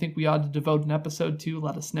those you think we ought to devote an episode to,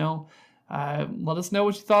 let us know. Let us know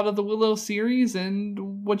what you thought of the Willow series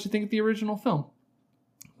and what you think of the original film.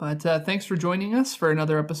 But thanks for joining us for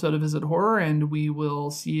another episode of Is It Horror, and we will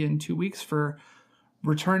see you in 2 weeks for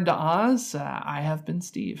Return to Oz. I have been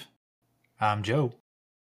Steve. I'm Joe.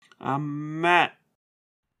 I'm Matt.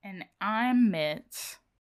 And I'm Mitz.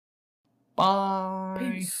 Bye.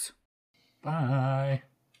 Peace. Bye.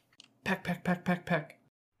 Peck, peck, peck, peck, peck.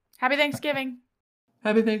 Happy Thanksgiving.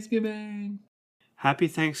 Happy Thanksgiving. Happy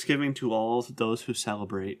Thanksgiving to all of those who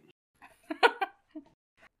celebrate.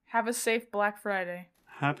 Have a safe Black Friday.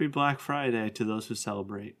 Happy Black Friday to those who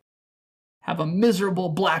celebrate. Have a miserable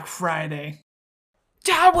Black Friday.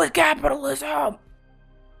 Down with capitalism!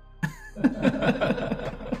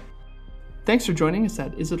 Thanks for joining us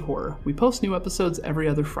at Is It Horror. We post new episodes every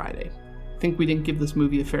other Friday. Think we didn't give this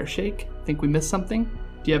movie a fair shake? Think we missed something?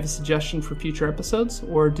 Do you have a suggestion for future episodes?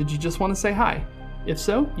 Or did you just want to say hi? If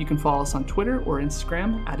so, you can follow us on Twitter or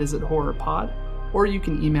Instagram at isithorrorpod, or you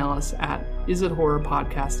can email us at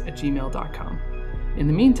isithorrorpodcast@gmail.com. In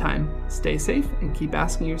the meantime, stay safe and keep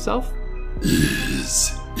asking yourself,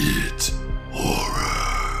 Is it horror?